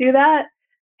wouldn't you do that?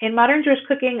 In modern Jewish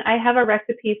cooking, I have a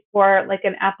recipe for like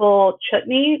an apple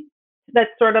chutney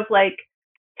that's sort of like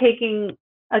taking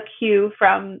a cue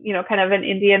from, kind of an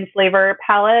Indian flavor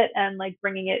palette and like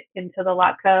bringing it into the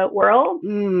latke world.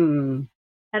 Mm.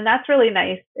 And that's really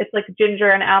nice. It's like ginger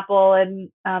and apple and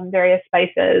various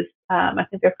spices. I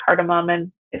think there's cardamom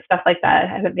and stuff like that. I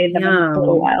haven't made them in a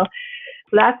little while.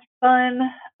 So that's fun.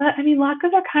 But I mean,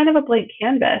 latkes are kind of a blank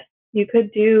canvas. You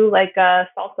could do like a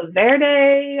salsa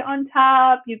verde on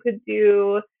top. You could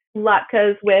do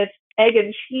latkes with egg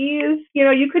and cheese.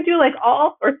 You could do like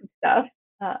all sorts of stuff.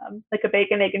 Like a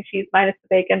bacon, egg, and cheese minus the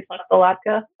bacon plus the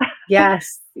latke.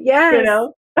 Yes. Yes.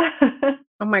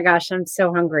 Oh my gosh, I'm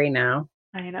so hungry now.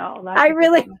 I know. I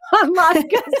really want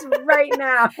latkes right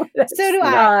now. So do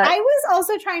I. I was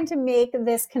also trying to make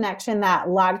this connection that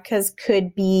latkes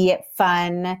could be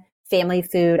fun family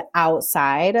food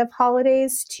outside of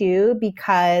holidays too,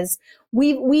 because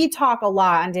we talk a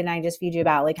lot on Didn't I Just Feed You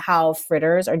about like how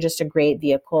fritters are just a great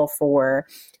vehicle for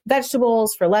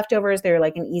vegetables, for leftovers. They're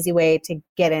like an easy way to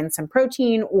get in some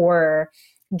protein or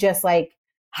just like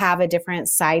have a different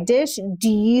side dish. Do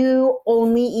you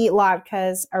only eat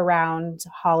latkes around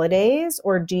holidays,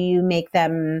 or do you make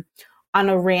them on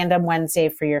a random Wednesday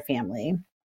for your family?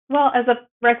 Well, as a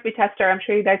recipe tester, I'm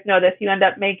sure you guys know this, you end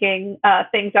up making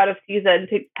things out of season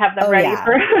to have them ready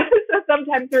for. So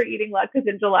sometimes we're eating latkes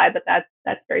in July, but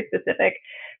that's very specific.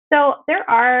 So there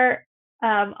are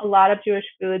a lot of Jewish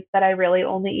foods that I really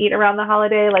only eat around the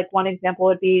holiday. Like one example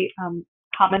would be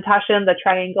hamantashen, the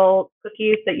triangle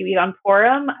cookies that you eat on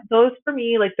Purim. Those for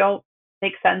me like don't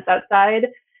make sense outside.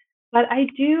 But I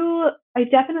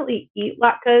definitely eat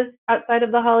latkes outside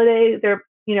of the holiday. They're,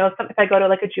 if I go to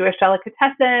like a Jewish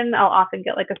delicatessen, I'll often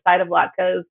get like a side of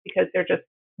latkes because they're just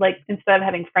like, instead of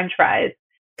having French fries.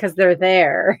 Because they're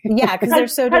there. Yeah, because they're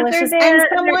so delicious. And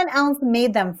someone else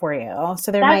made them for you.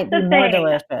 So they might be more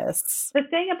delicious. The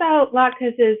thing about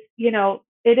latkes is,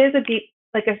 it is a deep,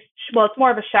 it's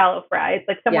more of a shallow fry. It's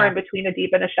like somewhere in between a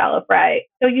deep and a shallow fry.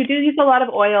 So you do use a lot of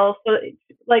oil. So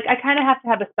like I kind of have to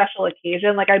have a special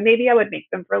occasion. Like maybe I would make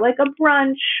them for like a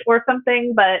brunch or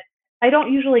something, but I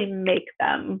don't usually make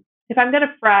them. If I'm going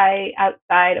to fry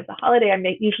outside of the holiday, I'm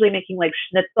usually making like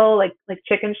schnitzel, like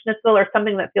chicken schnitzel or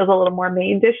something that feels a little more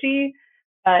main dishy.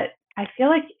 But I feel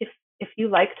like if you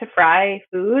like to fry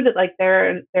food, like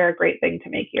they're a great thing to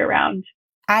make year round.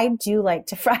 I do like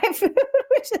to fry food,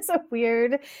 which is a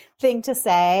weird thing to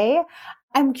say.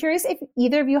 I'm curious if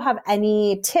either of you have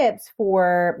any tips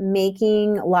for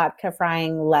making latke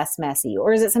frying less messy,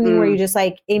 or is it something where you just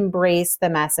like embrace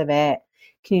the mess of it?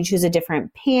 Can you choose a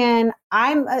different pan?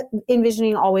 I'm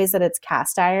envisioning always that it's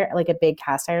cast iron, like a big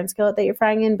cast iron skillet that you're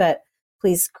frying in, but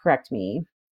please correct me.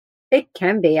 It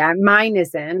can be. Mine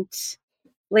isn't.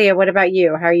 Leah, what about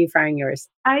you? How are you frying yours?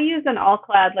 I use an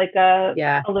all-clad, like a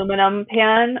aluminum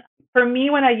pan. For me,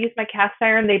 when I use my cast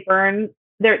iron, they burn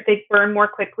more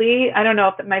quickly. I don't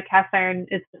know if my cast iron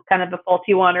is just kind of a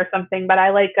faulty one or something, but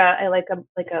I like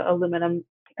a aluminum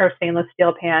or stainless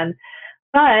steel pan.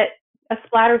 But a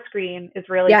splatter screen is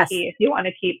really key if you want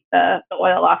to keep the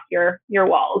oil off your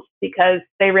walls, because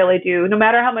they really do. No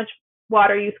matter how much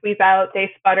water you squeeze out, they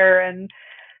sputter and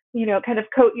kind of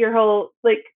coat your whole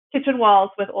like kitchen walls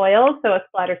with oil. So a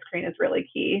splatter screen is really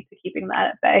key to keeping that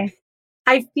at bay.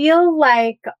 I feel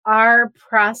like our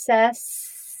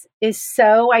process is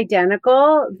so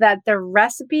identical that the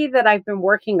recipe that I've been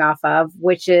working off of,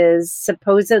 which is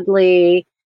supposedly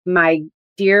my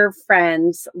dear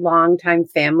friend's longtime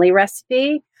family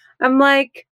recipe, I'm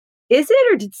like, is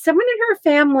it, or did someone in her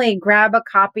family grab a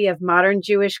copy of Modern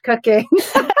Jewish Cooking?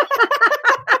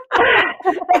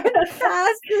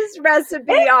 Pass this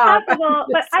recipe off. Possible,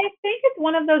 but I think it's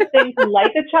one of those things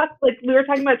like like we were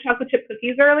talking about chocolate chip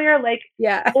cookies earlier,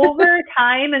 over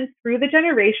time and through the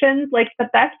generations, like the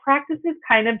best practices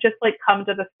kind of just like come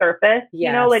to the surface.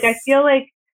 Yes. Like I feel like,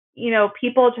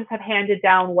 people just have handed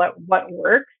down what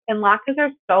works, and latkes are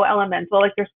so elemental.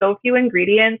 Like there's so few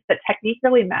ingredients that technique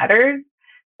really matters.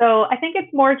 So I think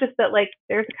it's more just that like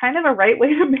there's kind of a right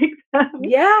way to make them,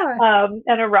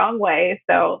 and a wrong way.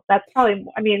 So that's probably,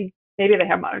 maybe they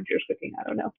have Modern Jewish Cooking. I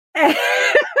don't know.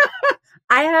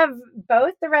 I have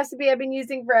both the recipe I've been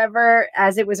using forever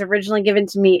as it was originally given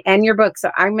to me and your book. So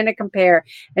I'm going to compare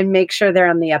and make sure they're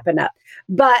on the up and up.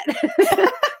 But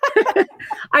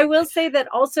I will say that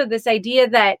also this idea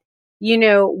that,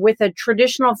 with a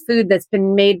traditional food that's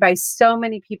been made by so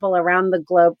many people around the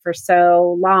globe for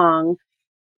so long,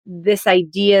 this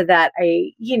idea that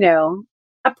a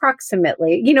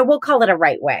approximately, we'll call it a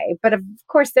right way, but of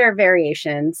course there are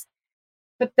variations,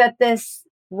 but that this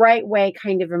right way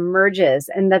kind of emerges,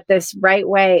 and that this right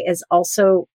way is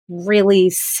also really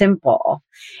simple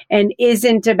and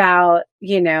isn't about,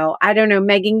 I don't know,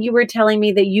 Megan, you were telling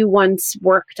me that you once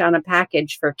worked on a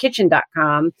package for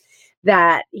kitchen.com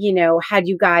that, had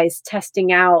you guys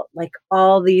testing out like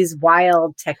all these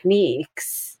wild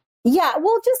techniques. Yeah,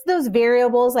 well, just those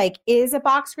variables, like, is a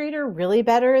box grater really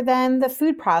better than the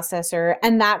food processor?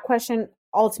 And that question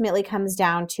ultimately comes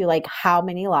down to like, how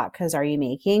many latkes are you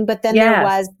making? But then there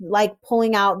was like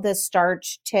pulling out the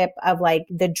starch tip of like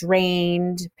the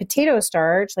drained potato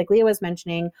starch, like Leah was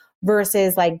mentioning,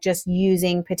 versus like just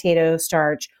using potato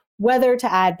starch, whether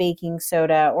to add baking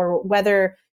soda or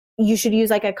whether you should use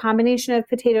like a combination of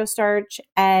potato starch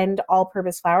and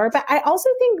all-purpose flour. But I also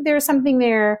think there's something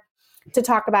there to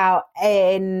talk about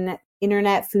in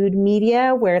internet food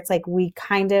media where it's like we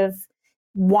kind of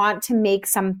want to make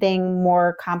something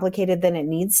more complicated than it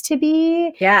needs to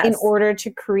be in order to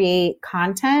create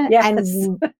content.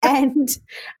 And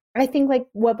I think like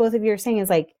what both of you are saying is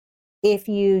like, if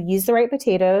you use the right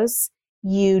potatoes,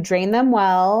 you drain them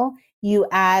well, you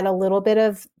add a little bit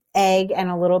of egg and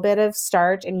a little bit of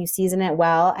starch and you season it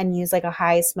well and use like a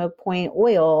high smoke point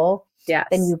oil, then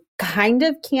you kind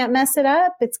of can't mess it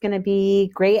up. It's going to be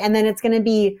great. And then it's going to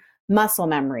be muscle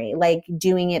memory, like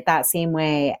doing it that same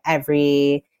way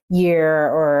every year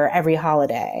or every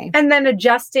holiday. And then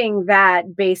adjusting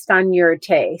that based on your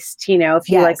taste. If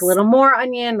you like a little more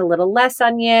onion, a little less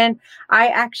onion. I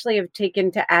actually have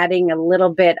taken to adding a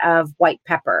little bit of white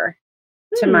pepper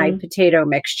to my potato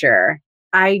mixture.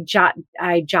 I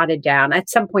jotted down at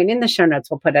some point in the show notes,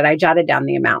 we'll put it, I jotted down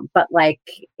the amount, but like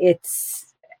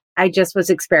I just was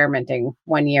experimenting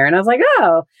one year and I was like,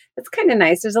 oh, that's kind of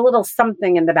nice. There's a little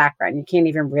something in the background. You can't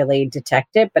even really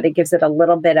detect it, but it gives it a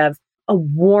little bit of a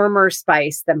warmer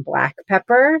spice than black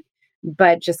pepper,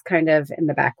 but just kind of in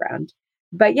the background.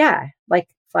 But yeah, like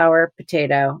flour,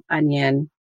 potato, onion,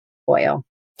 oil.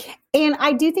 And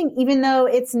I do think even though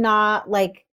it's not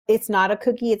a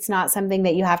cookie, it's not something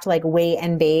that you have to like wait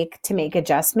and bake to make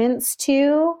adjustments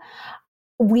to.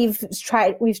 We've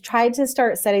tried to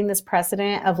start setting this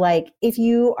precedent of like, if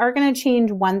you are going to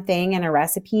change one thing in a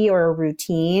recipe or a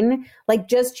routine, like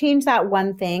just change that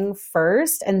one thing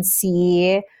first and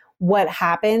see what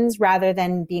happens rather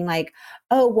than being like,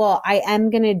 oh, well, I am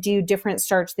going to do different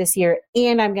starch this year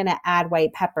and I'm going to add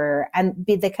white pepper.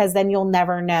 Because then you'll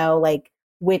never know like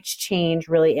which change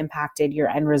really impacted your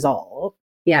end result.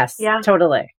 Yes,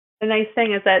 totally. The nice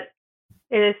thing is that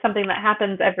it is something that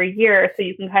happens every year. So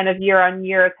you can kind of year on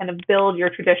year kind of build your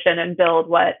tradition and build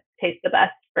what tastes the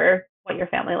best for what your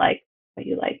family likes, what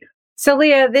you like. So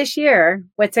Leah, this year,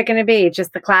 what's it going to be?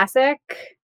 Just the classic?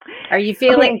 Are you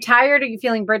feeling tired? Are you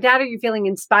feeling burnt out? Are you feeling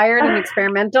inspired and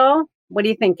experimental? What are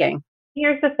you thinking?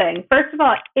 Here's the thing. First of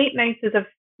all, 8 nights is a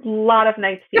lot of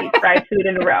nights to eat fried food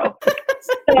in a row.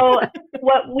 So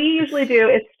what we usually do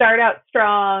is start out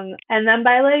strong. And then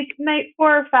by like night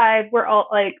 4 or 5, we're all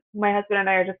like, my husband and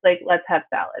I are just like, let's have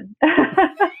salad.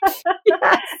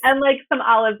 And like some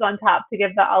olives on top to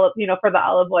give the olive, for the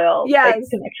olive oil like,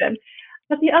 connection.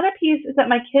 But the other piece is that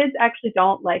my kids actually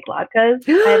don't like latkes.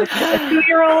 I have a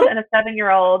 2-year-old and a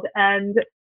 7-year-old, and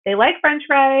they like French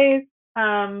fries.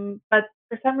 But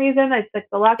for some reason, it's like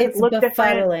the latkes look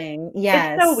different.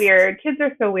 Yes. It's so weird. Kids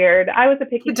are so weird. I was a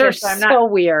picky kid, so I'm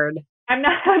not weird. I'm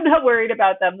not worried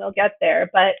about them. They'll get there.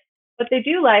 But what they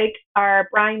do like are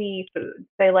briny foods.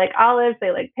 They like olives.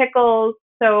 They like pickles.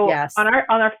 So on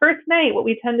our first night, what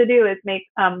we tend to do is make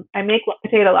I make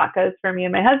potato latkes for me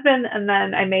and my husband, and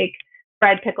then I make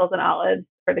fried pickles and olives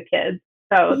for the kids.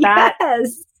 So that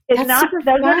is not, those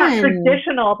are not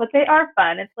traditional, but they are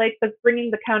fun. It's like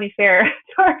bringing the county fair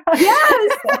to our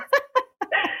house.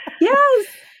 Yes.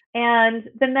 And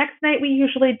the next night we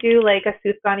usually do like a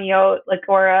susganillo, like,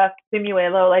 or a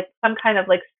pimuelo, like some kind of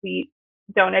like sweet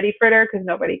donut-y fritter, because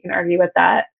nobody can argue with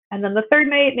that. And then the third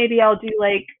night, maybe I'll do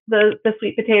like the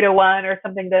sweet potato one or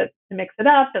something to mix it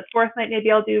up. The fourth night, maybe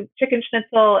I'll do chicken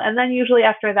schnitzel. And then usually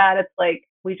after that, it's like,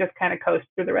 we just kind of coast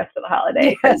through the rest of the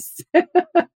holiday. Yes.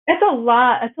 It's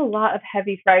a lot of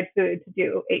heavy fried food to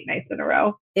do 8 nights in a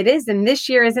row. It is. And this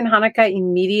year isn't Hanukkah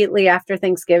immediately after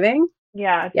Thanksgiving?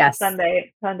 Yeah. Yes.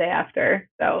 Sunday after.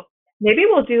 So maybe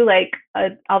we'll do like,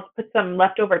 I'll put some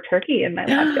leftover turkey in my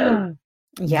latkes.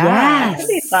 Yes. That'd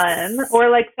be fun. Or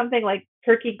like something like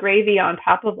turkey gravy on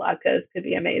top of latkes could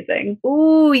be amazing.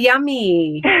 Ooh,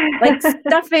 yummy. Like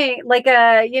stuffing, like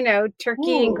a,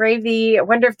 turkey and gravy. I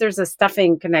wonder if there's a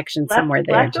stuffing connection somewhere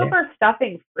there. Leftover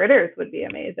stuffing fritters would be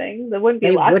amazing. They wouldn't be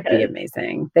They latkes. would be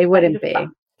amazing. They wouldn't be.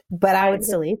 But I would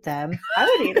still eat them. I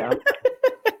would eat them.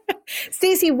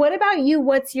 Stacey, what about you?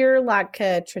 What's your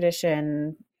latke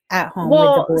tradition at home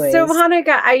Well, with the boys? so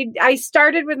Hanukkah, I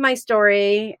started with my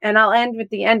story and I'll end with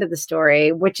the end of the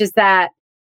story, which is that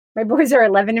my boys are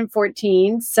 11 and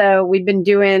 14. So we've been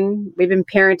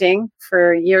parenting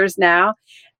for years now.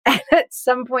 And at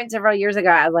some point several years ago,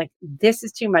 I was like, this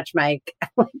is too much, Mike.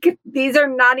 Like, these are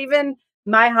not even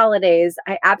my holidays.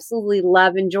 I absolutely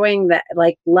love enjoying that,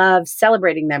 like love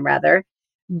celebrating them rather.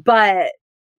 But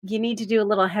you need to do a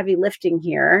little heavy lifting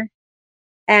here.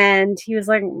 And he was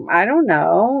like, I don't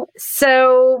know.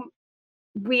 So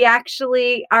we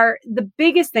actually the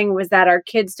biggest thing was that our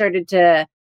kids started to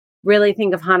really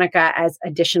think of Hanukkah as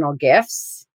additional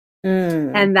gifts.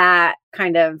 And that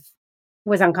kind of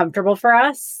was uncomfortable for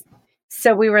us.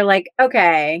 So we were like,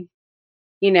 okay,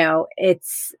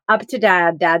 it's up to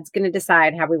dad. Dad's going to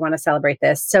decide how we want to celebrate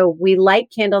this. So we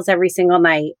light candles every single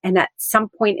night. And at some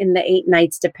point in the 8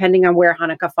 nights, depending on where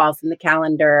Hanukkah falls in the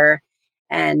calendar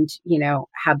and,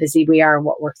 how busy we are and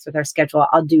what works with our schedule,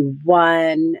 I'll do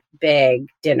one big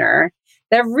dinner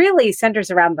that really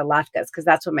centers around the latkes because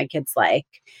that's what my kids like.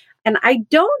 And I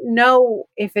don't know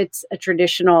if it's a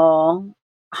traditional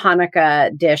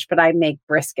Hanukkah dish, but I make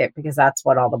brisket because that's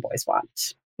what all the boys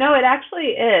want. No, it actually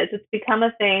is. It's become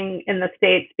a thing in the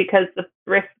States because the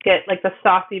brisket, like the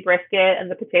saucy brisket and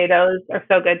the potatoes are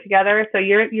so good together. So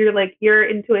you're like, your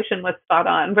intuition was spot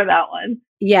on for that one.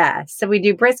 Yeah. So we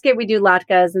do brisket, we do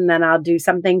latkes, and then I'll do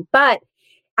something. But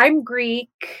I'm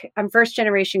Greek. I'm first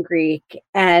generation Greek.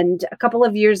 And a couple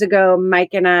of years ago,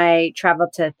 Mike and I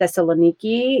traveled to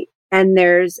Thessaloniki, and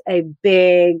there's a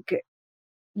big,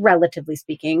 relatively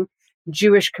speaking,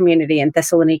 Jewish community in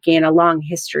Thessaloniki and a long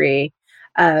history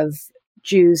of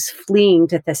Jews fleeing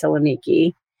to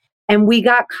Thessaloniki. And we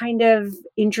got kind of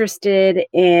interested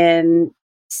in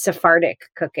Sephardic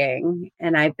cooking.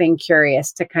 And I've been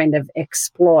curious to kind of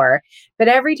explore. But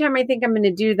every time I think I'm going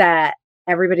to do that,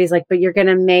 everybody's like, but you're going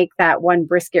to make that one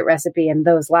brisket recipe and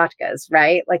those latkes,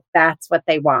 right? Like that's what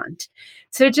they want.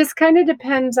 So it just kind of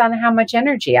depends on how much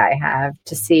energy I have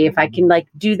to see if I can like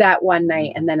do that one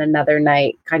night and then another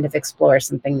night kind of explore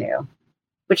something new,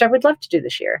 which I would love to do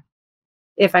this year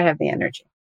if I have the energy.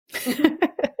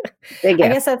 I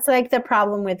guess that's like the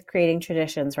problem with creating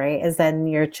traditions, right? Is then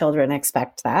your children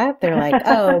expect that. They're like,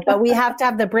 oh, but we have to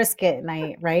have the brisket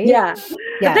night, right? Yeah. Yes.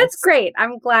 But that's great.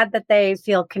 I'm glad that they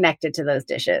feel connected to those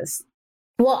dishes.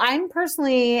 Well, I'm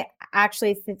personally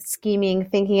actually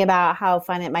thinking about how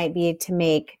fun it might be to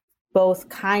make both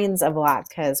kinds of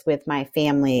latkes with my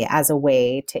family as a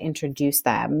way to introduce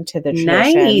them to the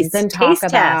traditions and talk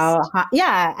about,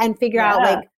 and figure out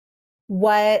like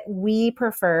what we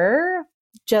prefer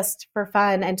just for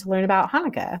fun and to learn about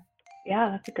Hanukkah. Yeah,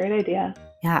 that's a great idea.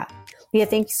 Yeah. Leah,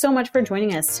 thank you so much for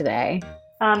joining us today.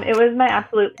 It was my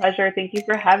absolute pleasure. Thank you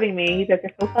for having me. You guys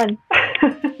are so fun.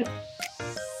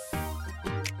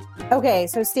 Okay,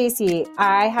 so Stacey,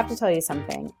 I have to tell you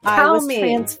something. I was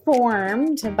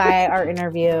transformed by our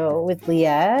interview with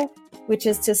Leah, which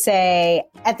is to say,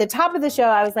 at the top of the show,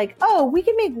 I was like, oh, we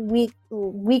can make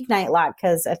weeknight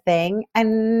latkes a thing.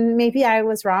 And maybe I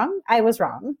was wrong. I was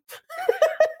wrong.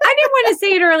 I didn't want to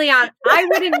say it early on. I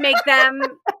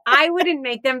wouldn't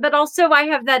make them. But also I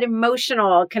have that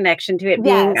emotional connection to it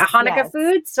being a Hanukkah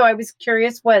food. So I was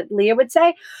curious what Leah would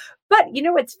say. But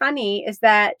what's funny is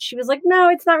that she was like, no,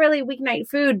 it's not really weeknight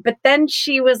food. But then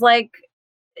she was like,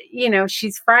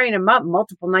 she's frying them up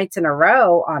multiple nights in a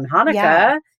row on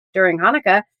Hanukkah during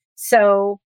Hanukkah.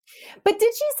 So. But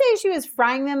did she say she was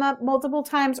frying them up multiple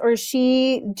times, or is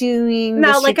she doing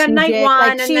like a night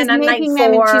one and then a night 4?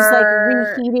 And she's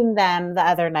like reheating them the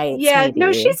other nights. Yeah, maybe.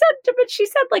 No, she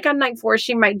said like on night 4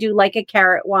 she might do like a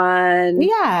carrot one.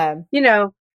 Yeah,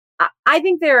 I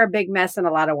think they're a big mess and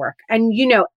a lot of work. And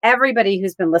everybody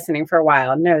who's been listening for a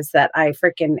while knows that I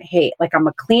freaking hate. Like I'm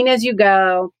a clean as you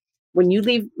go. When you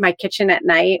leave my kitchen at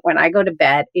night, when I go to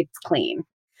bed, it's clean.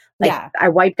 I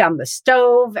wipe down the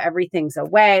stove, everything's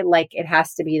away. Like it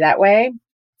has to be that way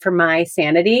for my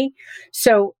sanity.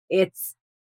 So it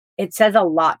says a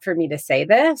lot for me to say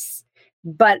this,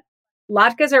 but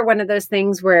latkes are one of those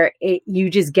things where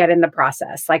you just get in the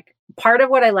process. Like part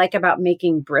of what I like about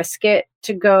making brisket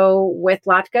to go with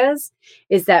latkes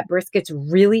is that brisket's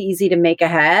really easy to make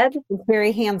ahead.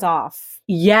 Very hands off.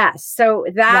 Yes. So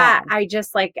that I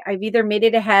just I've either made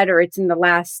it ahead or it's in the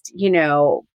last,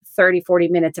 30, 40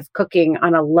 minutes of cooking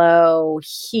on a low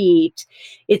heat.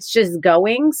 It's just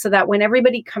going so that when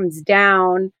everybody comes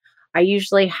down, I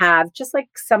usually have, just like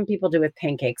some people do with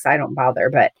pancakes, I don't bother,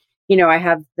 but I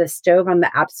have the stove on the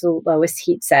absolute lowest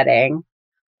heat setting.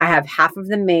 I have half of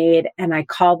them made, and I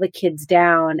call the kids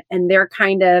down, and they're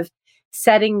kind of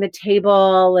setting the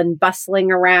table and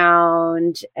bustling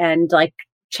around and like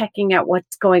checking out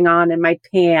what's going on in my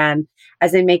pan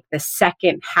as I make the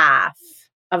second half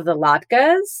of the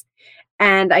latkes.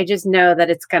 And I just know that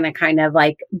it's going to kind of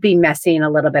like be messy and a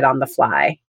little bit on the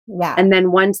fly. Yeah. And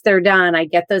then once they're done, I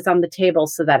get those on the table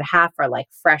so that half are like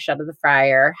fresh out of the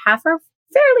fryer. Half are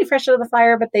fairly fresh out of the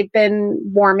fire, but they've been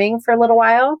warming for a little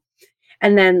while.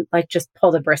 And then like just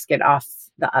pull the brisket off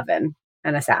the oven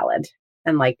and a salad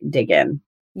and like dig in.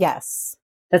 Yes.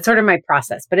 That's sort of my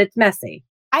process, but it's messy.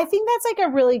 I think that's like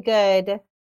a really good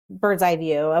bird's eye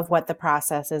view of what the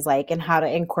process is like and how to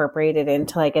incorporate it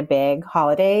into like a big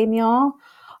holiday meal.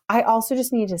 I also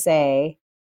just need to say,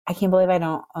 I can't believe I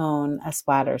don't own a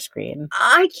splatter screen.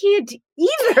 I can't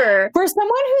either. For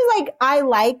someone who's like, I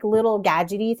like little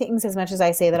gadgety things as much as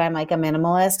I say that I'm like a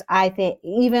minimalist, I think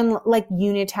even like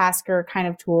unitasker kind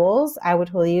of tools I would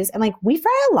totally use. And like we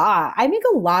fry a lot. I make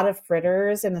a lot of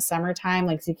fritters in the summertime,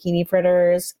 like zucchini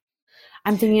fritters.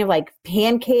 I'm thinking of like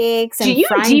pancakes and do you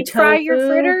deep fry tofu. your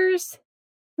fritters?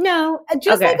 No,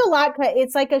 just Okay. like a latke.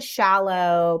 It's like a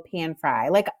shallow pan fry.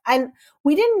 Like,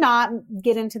 we did not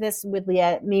get into this with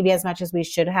Leah maybe as much as we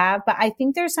should have, but I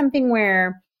think there's something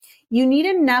where you need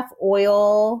enough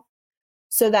oil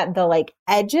so that the like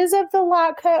edges of the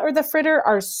latke or the fritter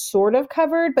are sort of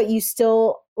covered, but you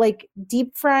still like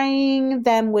deep frying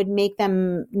them would make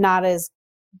them not as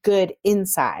good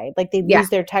inside. Like they'd lose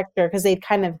their texture because they'd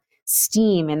kind of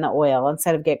steam in the oil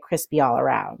instead of get crispy all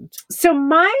around. So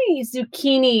my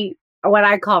zucchini, what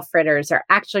I call fritters, are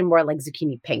actually more like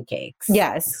zucchini pancakes.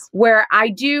 Yes. Where I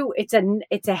do, it's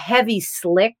a heavy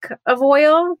slick of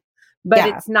oil, but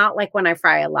it's not like when I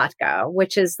fry a latke,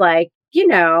 which is like, you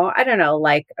know, I don't know,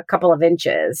 like a couple of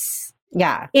inches.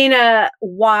 Yeah. In a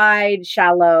wide,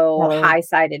 shallow,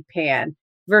 high-sided pan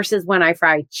versus when I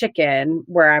fry chicken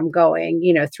where I'm going,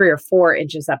 you know, 3 or 4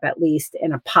 inches up at least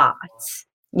in a pot.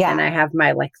 Yeah. And I have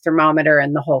my like thermometer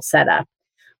and the whole setup.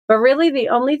 But really the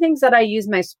only things that I use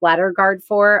my splatter guard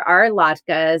for are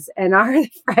latkes and are the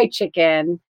fried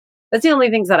chicken. That's the only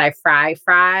things that I fry.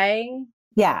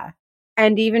 Yeah.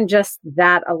 And even just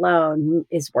that alone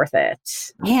is worth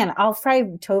it. Man, I'll fry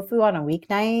tofu on a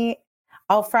weeknight.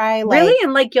 I'll fry like... Really?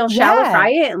 And like you'll shallow fry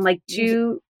it and like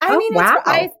 2... I mean, wow.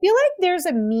 I feel like there's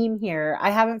a meme here.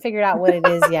 I haven't figured out what it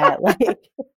is yet. Like...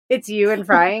 It's you and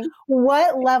frying.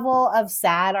 What level of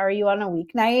sad are you on a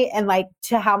weeknight and like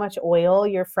to how much oil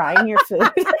you're frying your food?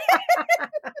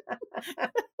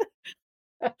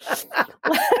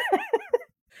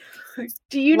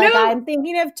 Do you like, know? I'm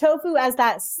thinking of tofu as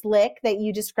that slick that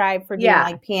you described for doing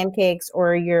like pancakes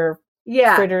or your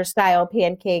fritter style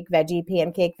pancake, veggie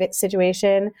pancake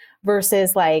situation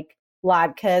versus like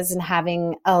latkes and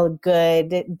having a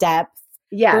good depth.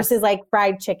 Yes. Versus like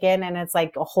fried chicken and it's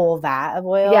like a whole vat of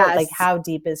oil. Yes. Like how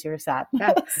deep is your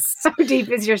sadness? How deep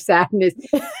is your sadness?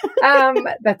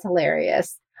 That's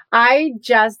hilarious.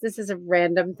 This is a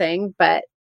random thing, but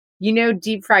you know,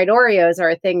 deep fried Oreos are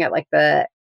a thing at like the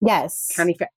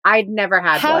county fair. I'd never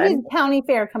had one. How did county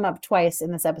fair come up twice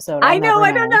in this episode? I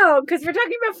don't know. Because we're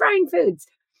talking about frying foods.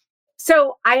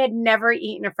 So I had never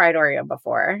eaten a fried Oreo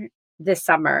before this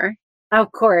summer.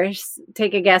 Of course,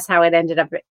 take a guess how it ended up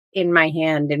in my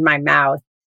hand, in my mouth.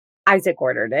 Isaac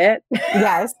ordered it.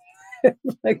 Yes.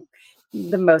 Like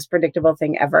the most predictable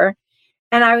thing ever.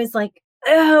 And I was like,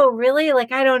 oh, really?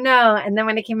 Like, I don't know. And then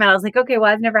when it came out, I was like, okay,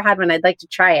 well, I've never had one. I'd like to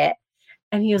try it.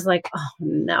 And he was like, oh,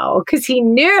 no, because he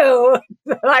knew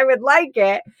that I would like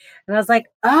it. And I was like,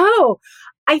 oh,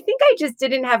 I think I just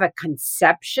didn't have a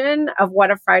conception of what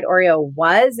a fried Oreo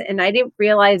was. And I didn't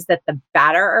realize that the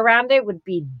batter around it would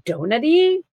be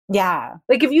donutty. Yeah.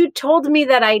 Like if you told me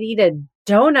that I'd eat a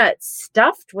donut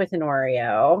stuffed with an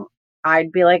Oreo,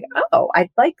 I'd be like, oh, I'd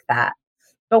like that.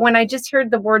 But when I just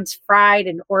heard the words fried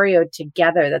and Oreo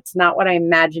together, that's not what I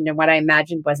imagined. And what I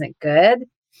imagined wasn't good.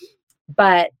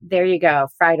 But there you go.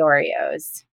 Fried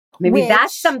Oreos. Maybe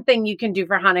that's something you can do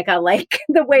for Hanukkah, like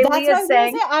the way Leah's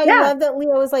saying. I love that Leah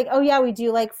was like, oh yeah, we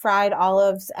do like fried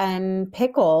olives and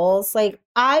pickles. Like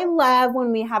I love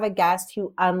when we have a guest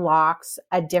who unlocks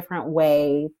a different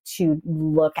way to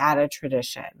look at a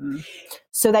tradition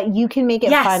so that you can make it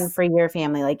fun for your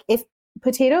family. Like if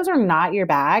potatoes are not your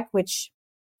bag, which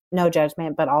no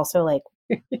judgment, but also like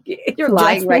you're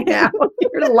lying right now.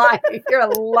 You're lying. You're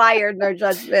a liar. No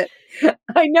judgment.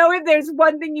 I know if there's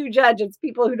one thing you judge, it's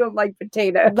people who don't like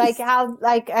potatoes. Like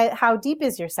how deep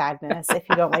is your sadness if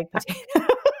you don't like potatoes?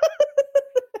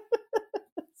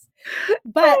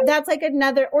 But that's like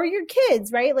another, or your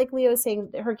kids, right? Like Leo was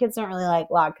saying, her kids don't really like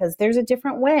latkes. There's a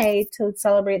different way to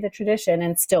celebrate the tradition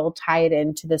and still tie it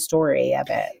into the story of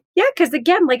it. Yeah, because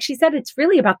again, like she said, it's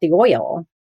really about the oil.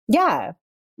 Yeah.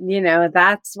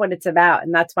 That's what it's about.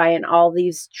 And that's why in all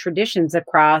these traditions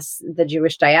across the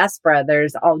Jewish diaspora,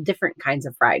 there's all different kinds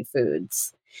of fried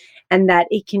foods. And that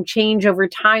it can change over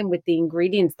time with the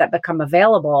ingredients that become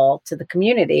available to the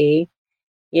community.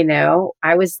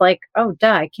 I was like, oh,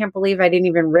 duh, I can't believe I didn't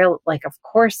even of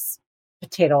course,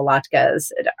 potato latkes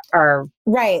are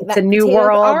right. It's a new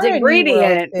world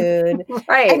ingredient. Food.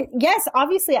 Right. And yes,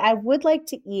 obviously, I would like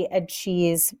to eat a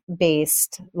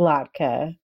cheese-based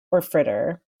latke or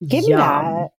fritter. Give me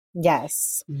that.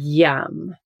 Yes.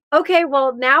 Yum. Okay,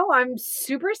 well, now I'm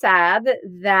super sad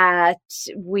that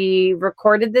we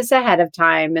recorded this ahead of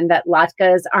time and that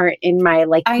latkes aren't in my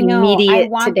immediate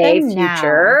today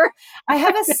future. I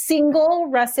have a single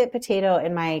russet potato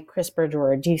in my crisper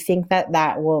drawer. Do you think that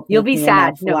will? You'll be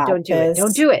sad. No, don't do it.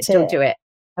 Don't do it. Don't do it.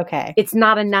 Okay, it's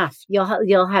not enough. You'll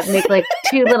make like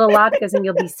 2 little latkes and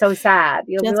you'll be so sad.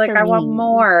 You'll be like, I want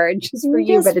more, just for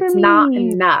you, but it's not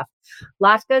enough.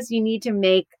 Latkes, you need to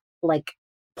make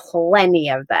plenty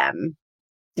of them.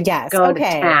 Yes.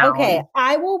 Okay.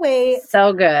 I will wait.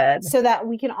 So good. So that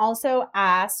we can also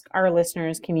ask our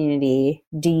listeners community,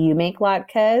 do you make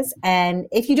latkes? And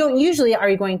if you don't usually, are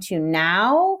you going to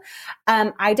now?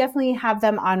 I definitely have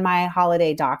them on my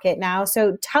holiday docket now.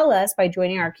 So tell us by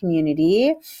joining our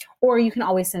community, or you can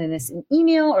always send us an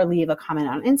email or leave a comment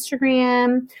on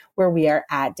Instagram where we are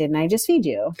at Didn't I Just Feed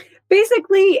You?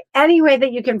 Basically, any way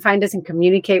that you can find us and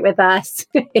communicate with us,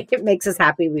 it makes us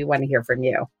happy. We want to hear from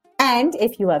you. And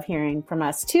if you love hearing from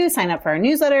us too, sign up for our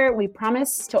newsletter. We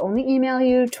promise to only email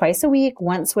you twice a week,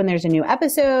 once when there's a new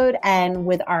episode, and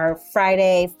with our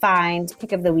Friday Find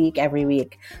Pick of the Week every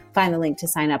week. Find the link to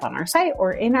sign up on our site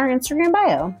or in our Instagram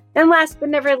bio. And last but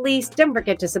never least, don't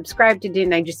forget to subscribe to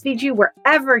Didn't I Just Feed You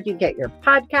wherever you get your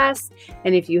podcasts.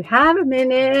 And if you have a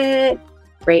minute,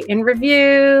 rate and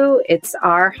review. It's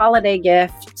our holiday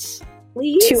gift.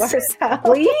 Please. To ourselves.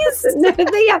 Please. No,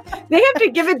 they have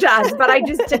to give it to us, but I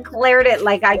just declared it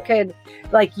like I could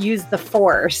use the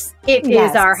force. It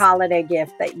is our holiday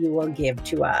gift that you will give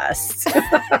to us.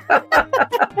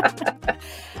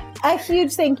 A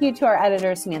huge thank you to our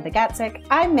editor, Samantha Gatzik.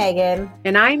 I'm Megan.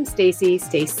 And I'm Stacy.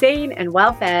 Stay sane and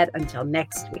well-fed until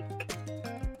next week.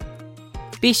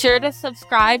 Be sure to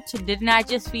subscribe to Didn't I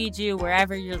Just Feed You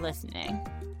wherever you're listening.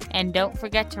 And don't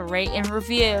forget to rate and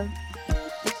review.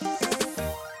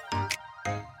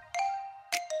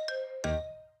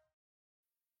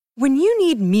 When you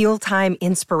need mealtime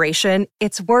inspiration,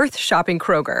 it's worth shopping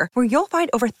Kroger, where you'll find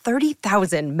over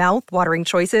 30,000 mouth-watering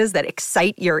choices that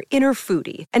excite your inner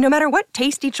foodie. And no matter what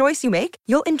tasty choice you make,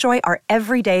 you'll enjoy our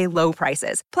everyday low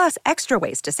prices, plus extra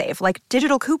ways to save, like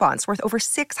digital coupons worth over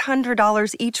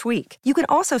 $600 each week. You can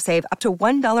also save up to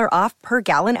 $1 off per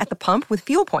gallon at the pump with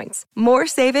fuel points. More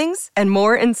savings and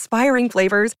more inspiring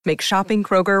flavors make shopping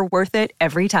Kroger worth it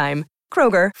every time.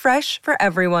 Kroger, fresh for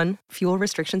everyone. Fuel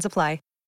restrictions apply.